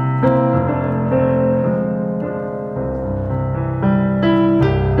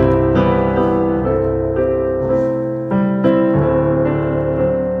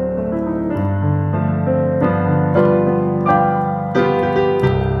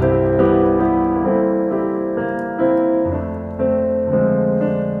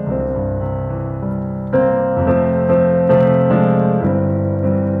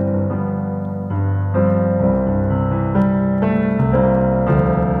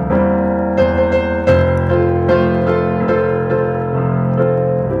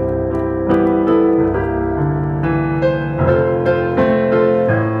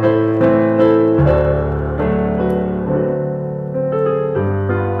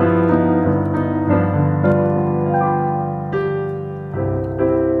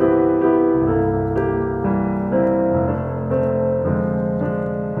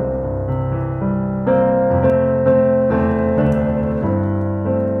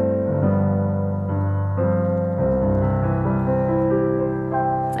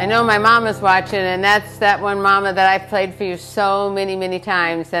 I know my mama's watching, and that's that one mama that I've played for you so many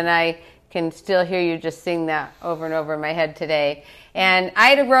times, and I can still hear you just sing that over and over in my head today. And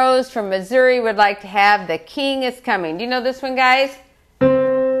Ida Rose from Missouri would like to have The King Is Coming. Do you know this one, guys?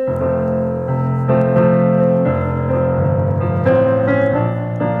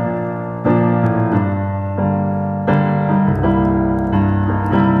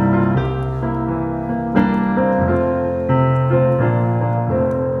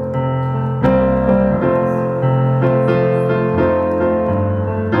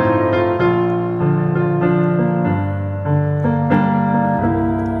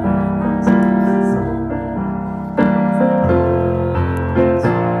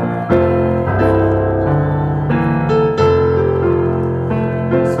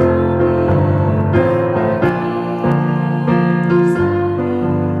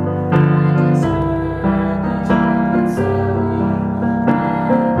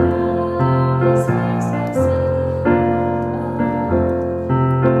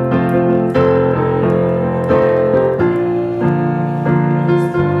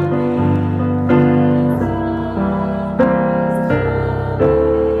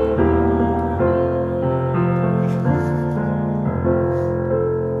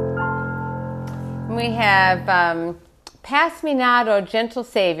 Pass Me Not, O Gentle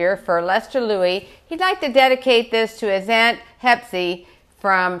Savior for Lester Louie. He'd like to dedicate this to his Aunt Hepsy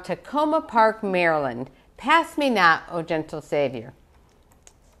from Tacoma Park, Maryland. Pass me not, O gentle Savior.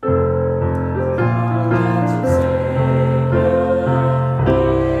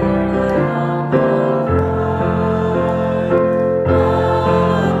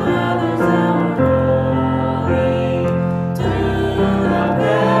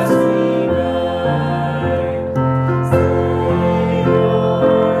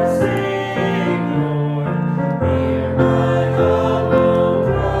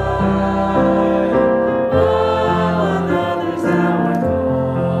 Now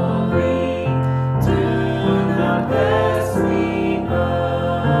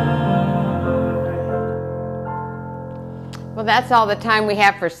that's all the time we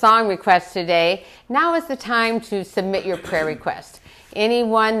have for song requests today. Now is the time to submit your prayer request.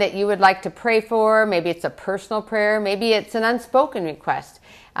 Anyone that you would like to pray for, maybe it's a personal prayer, maybe it's an unspoken request.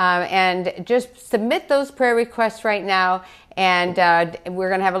 And just submit those prayer requests right now. And we're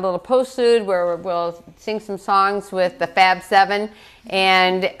going to have a little postlude where we'll sing some songs with the Fab Seven.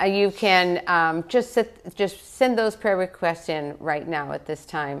 And you can just send those prayer requests in right now at this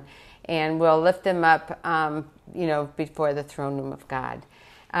time. And we'll lift them up, before the throne room of God.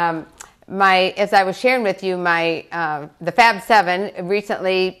 As I was sharing with you, the Fab Seven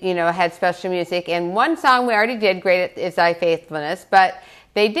recently, had special music, and one song we already did, "Great Is Thy Faithfulness," but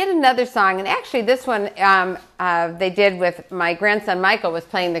they did another song, and actually this one they did with my grandson Michael was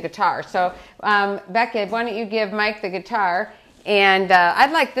playing the guitar. So Becca, why don't you give Mike the guitar, and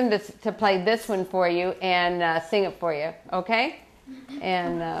I'd like them to play this one for you and sing it for you, okay?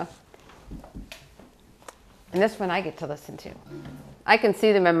 And this one I get to listen to. I can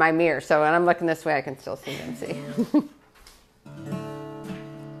see them in my mirror, so when I'm looking this way, I can still see them. See.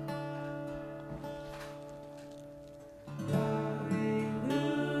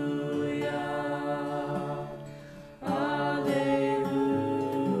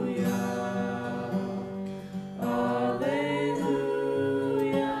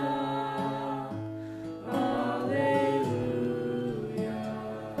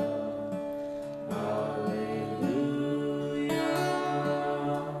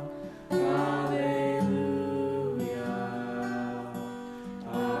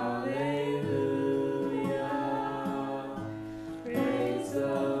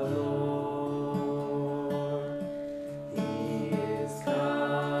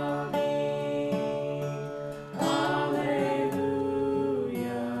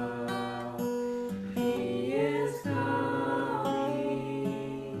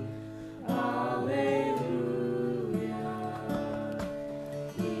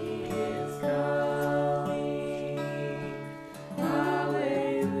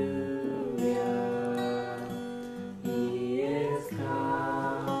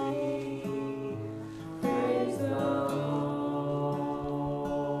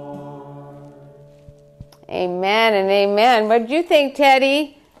 Amen and amen. What did you think,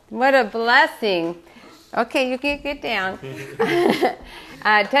 Teddy? What a blessing. Okay, you can get down.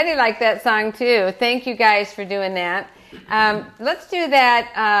 Teddy liked that song too. Thank you guys for doing that. Let's do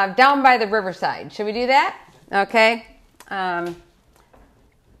that Down by the Riverside. Should we do that? Okay. Let's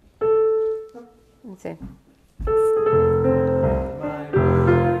see.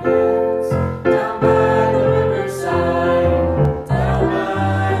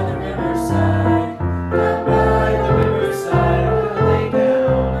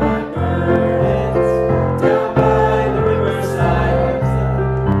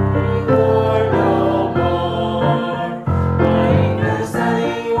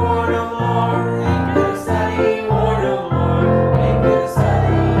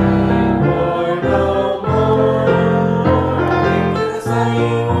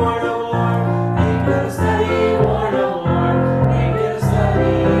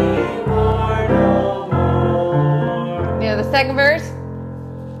 Second verse?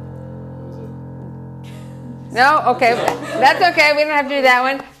 No? Okay. That's okay. We don't have to do that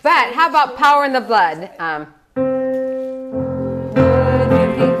one. But how about Power in the Blood?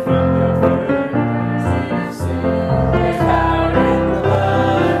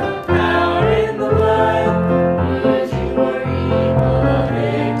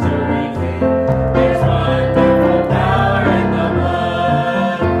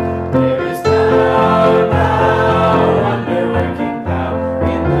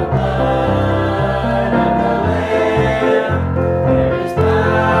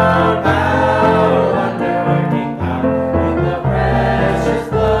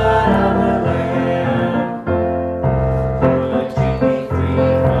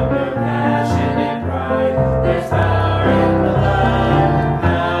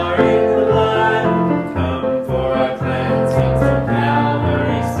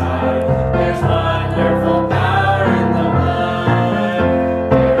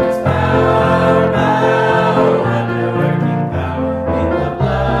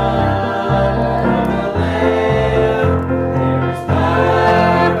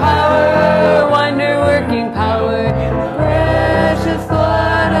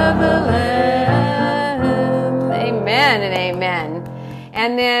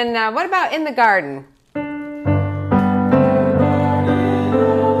 And then what about In the Garden?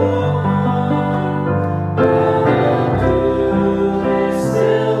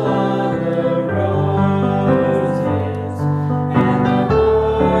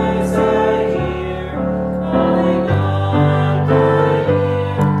 Calling on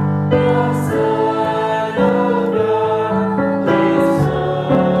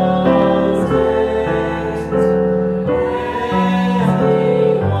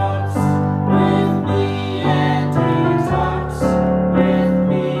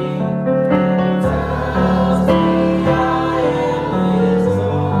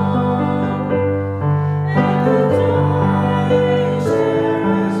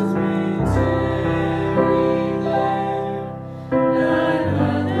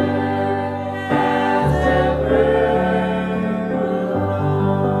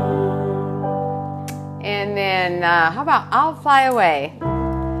I'll fly away.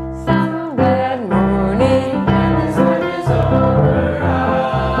 Some glad morning. When this life is over,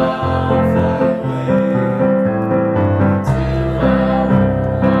 I'll fly away to our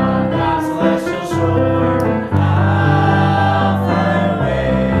home on God's celestial shore. I'll fly away.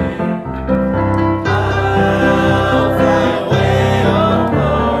 I'll fly away, oh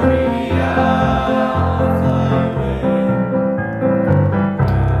glory. I'll fly away.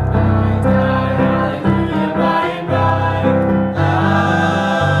 When I die, hallelujah, by and by,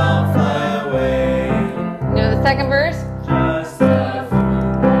 I'll fly away. You know the second verse? Just a few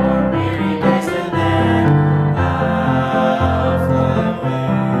more weary days and then I'll fly away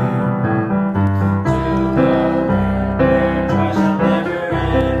to the land where joy shall never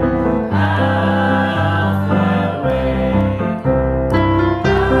end. I'll fly away.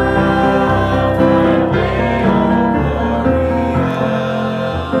 I'll fly away, oh glory.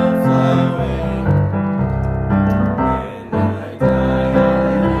 I'll fly away. When I die,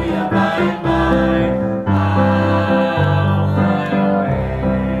 hallelujah, by and by, I'll fly away.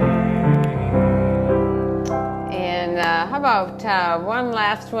 And how about one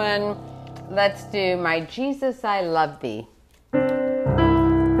last one? Let's do My Jesus, I Love Thee. Yes,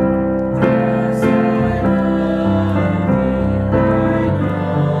 I love thee, I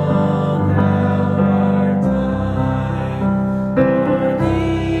know thou art mine. For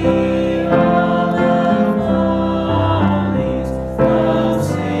thee all of lowlies of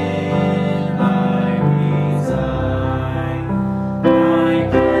sin I resign. My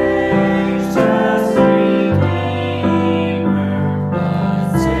gracious Redeemer,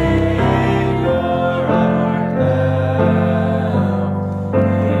 Savior art thou.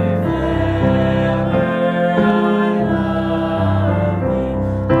 If ever I love thee,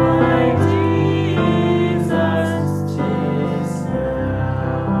 my Jesus, 'tis now.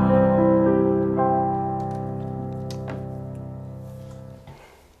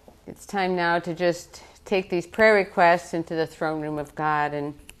 It's time now to just take these prayer requests into the throne room of God.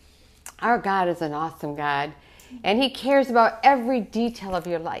 And our God is an awesome God. And He cares about every detail of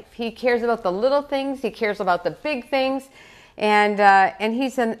your life. He cares about the little things. He cares about the big things. And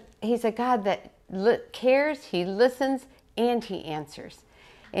He's a God that cares, He listens, and He answers.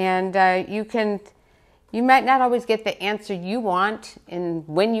 And you might not always get the answer you want and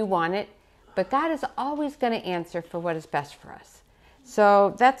when you want it, but God is always going to answer for what is best for us.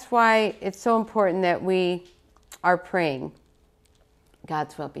 So that's why it's so important that we are praying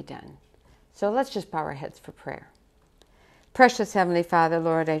God's will be done. So let's just bow our heads for prayer. Precious Heavenly Father,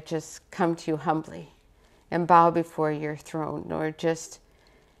 Lord, I just come to you humbly and bow before your throne, Lord, just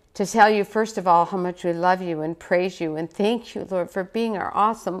to tell you, first of all, how much we love you and praise you and thank you, Lord, for being our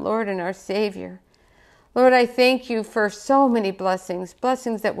awesome Lord and our Savior. Lord, I thank you for so many blessings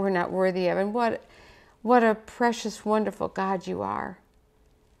that we're not worthy of, and what a precious, wonderful God you are.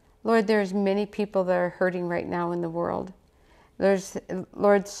 Lord, there's many people that are hurting right now in the world. There's,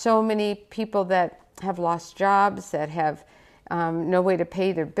 Lord, so many people that have lost jobs, that have no way to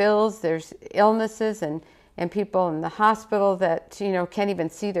pay their bills. There's illnesses and people in the hospital that, can't even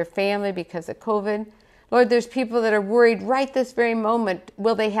see their family because of COVID. Lord, there's people that are worried right this very moment.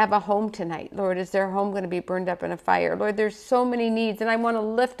 Will they have a home tonight? Lord, is their home going to be burned up in a fire? Lord, there's so many needs, and I want to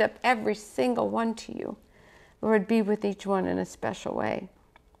lift up every single one to you. Lord, be with each one in a special way.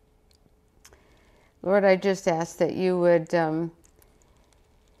 Lord, I just ask that you would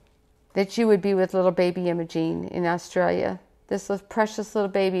be with little baby Imogene in Australia. This precious little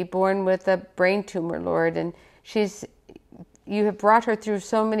baby born with a brain tumor, Lord, and you have brought her through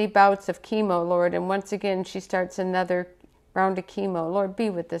so many bouts of chemo, Lord, and once again she starts another round of chemo. Lord, be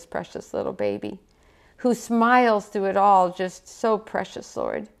with this precious little baby who smiles through it all, just so precious,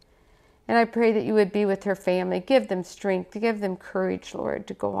 Lord. And I pray that you would be with her family. Give them strength, give them courage, Lord,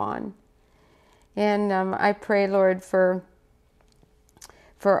 to go on. And I pray, Lord, for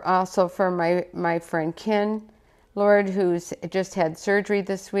my friend Ken, Lord, who's just had surgery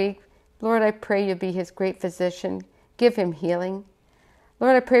this week. Lord, I pray you be his great physician. Give him healing.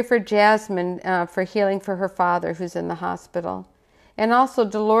 Lord, I pray for Jasmine for healing for her father who's in the hospital. And also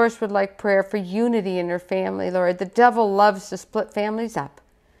Dolores would like prayer for unity in her family, Lord. The devil loves to split families up.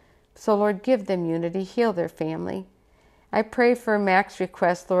 So, Lord, give them unity. Heal their family. I pray for Mac's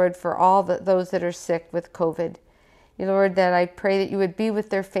request, Lord, for all those that are sick with COVID. Lord, that I pray that you would be with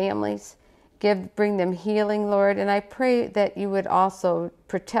their families. Bring them healing, Lord. And I pray that you would also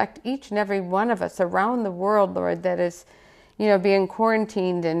protect each and every one of us around the world, Lord, that is, being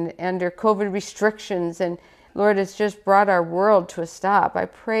quarantined and under COVID restrictions. And Lord, it's just brought our world to a stop. I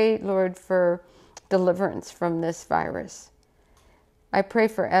pray, Lord, for deliverance from this virus. I pray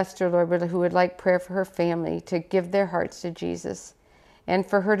for Esther, Lord, who would like prayer for her family to give their hearts to Jesus and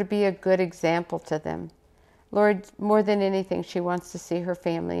for her to be a good example to them. Lord, more than anything, she wants to see her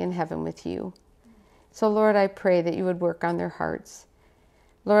family in heaven with you. So, Lord, I pray that you would work on their hearts.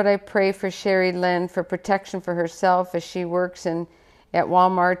 Lord, I pray for Sheridan for protection for herself as she works at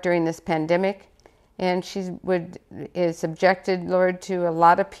Walmart during this pandemic. And she is subjected, Lord, to a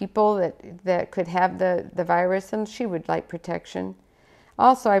lot of people that could have the virus, and she would like protection.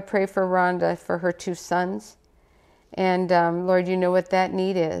 Also, I pray for Rhonda for her 2 sons. And, Lord, you know what that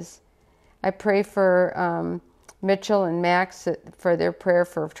need is. I pray for Mitchell and Max for their prayer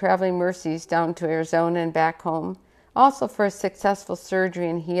for traveling mercies down to Arizona and back home. Also for a successful surgery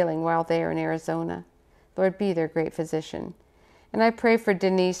and healing while they are in Arizona. Lord, be their great physician. And I pray for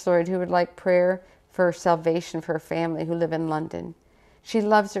Denise, Lord, who would like prayer for salvation for her family who live in London. She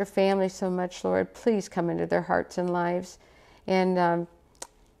loves her family so much, Lord. Please come into their hearts and lives and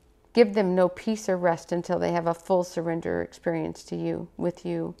give them no peace or rest until they have a full surrender experience to you, with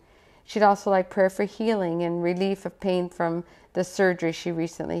you. She'd also like prayer for healing and relief of pain from the surgery she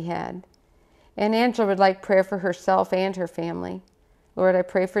recently had. And Angela would like prayer for herself and her family. Lord, I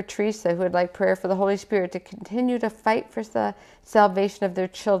pray for Teresa, who would like prayer for the Holy Spirit to continue to fight for the salvation of their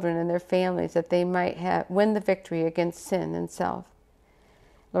children and their families, that they might win the victory against sin and self.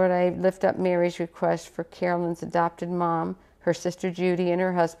 Lord, I lift up Mary's request for Carolyn's adopted mom, her sister Judy, and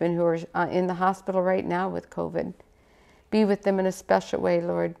her husband, who are in the hospital right now with COVID. Be with them in a special way,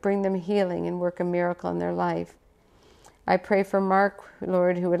 Lord. Bring them healing and work a miracle in their life. I pray for Mark,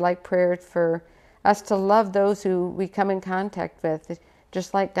 Lord, who would like prayer for us to love those who we come in contact with,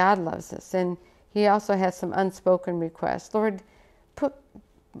 just like God loves us. And he also has some unspoken requests. Lord,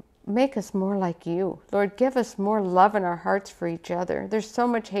 make us more like you. Lord, give us more love in our hearts for each other. There's so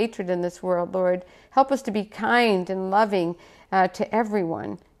much hatred in this world, Lord. Help us to be kind and loving to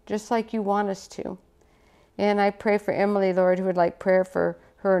everyone, just like you want us to. And I pray for Emily, Lord, who would like prayer for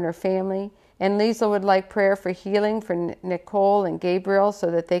her and her family. And Lisa would like prayer for healing for Nicole and Gabriel so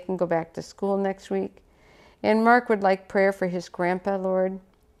that they can go back to school next week. And Mark would like prayer for his grandpa, Lord.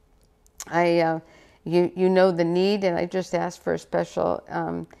 You know the need, and I just ask for a special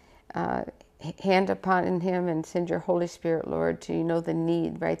hand upon him and send your Holy Spirit, Lord, to know the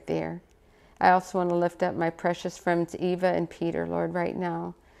need right there. I also want to lift up my precious friends Eva and Peter, Lord, right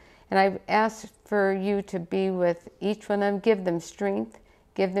now. And I ask for you to be with each one of them. Give them strength.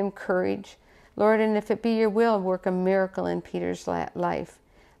 Give them courage. Lord, and if it be your will, work a miracle in Peter's life.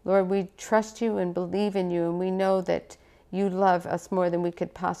 Lord, we trust you and believe in you, and we know that you love us more than we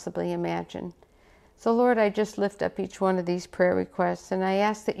could possibly imagine. So, Lord, I just lift up each one of these prayer requests, and I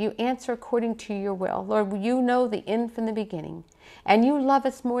ask that you answer according to your will. Lord, you know the end from the beginning, and you love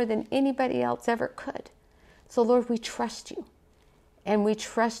us more than anybody else ever could. So, Lord, we trust you, and we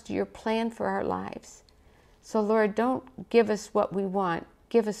trust your plan for our lives. So, Lord, don't give us what we want.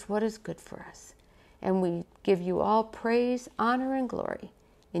 Give us what is good for us. And we give you all praise, honor, and glory.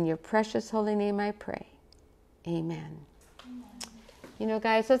 In your precious holy name I pray. Amen. You know,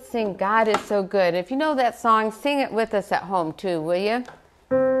 guys, let's sing God is So Good. If you know that song, sing it with us at home too, will you?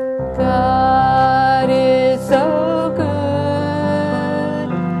 God is so good.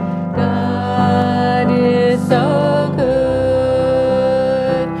 God is so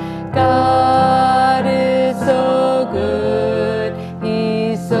good. God is so good.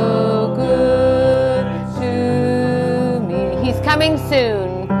 He's so good to me. He's coming soon.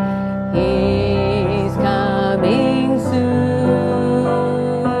 He's coming soon.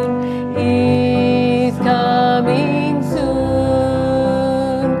 He's coming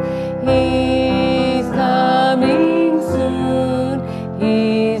soon. He's coming soon.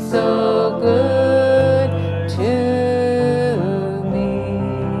 He's so good to me.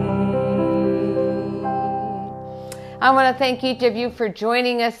 I want to thank each of you for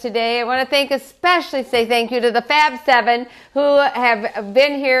joining us today. I want to especially say thank you to the Fab Seven who have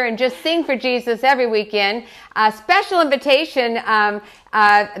been here and just sing for Jesus every weekend. A special invitation.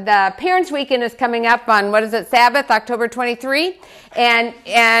 The Parents Weekend is coming up on, Sabbath, October 23. And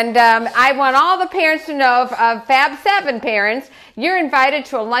I want all the parents to know of Fab 7 parents, you're invited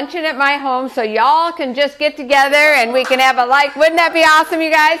to a luncheon at my home so y'all can just get together and we can have wouldn't that be awesome, you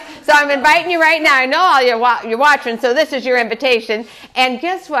guys? So I'm inviting you right now. I know all you're watching, so this is your invitation. And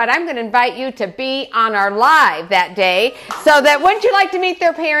guess what? I'm going to invite you to be on our live that day so that wouldn't you like to meet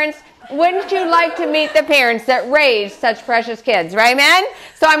their parents? Wouldn't you like to meet the parents that raised such precious kids, right, man?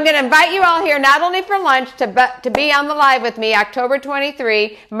 So I'm going to invite you all here, not only for lunch, but to be on the live with me, October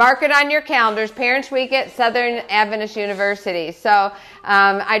 23. Mark it on your calendars, Parents Week at Southern Adventist University. So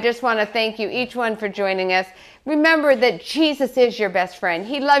I just want to thank you, each one, for joining us. Remember that Jesus is your best friend.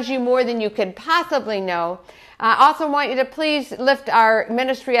 He loves you more than you could possibly know. I also want you to please lift our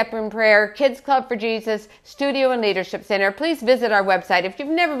ministry up in prayer, Kids Club for Jesus, Studio and Leadership Center. Please visit our website. If you've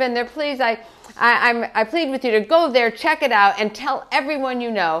never been there, please, I plead with you to go there, check it out, and tell everyone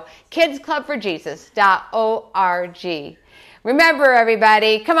you know, kidsclubforjesus.org. Remember,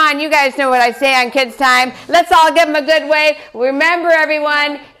 everybody, come on, you guys know what I say on Kids Time. Let's all give them a good wave. Remember,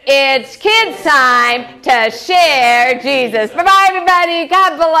 everyone, it's Kids Time to share Jesus. Bye-bye, everybody.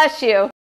 God bless you.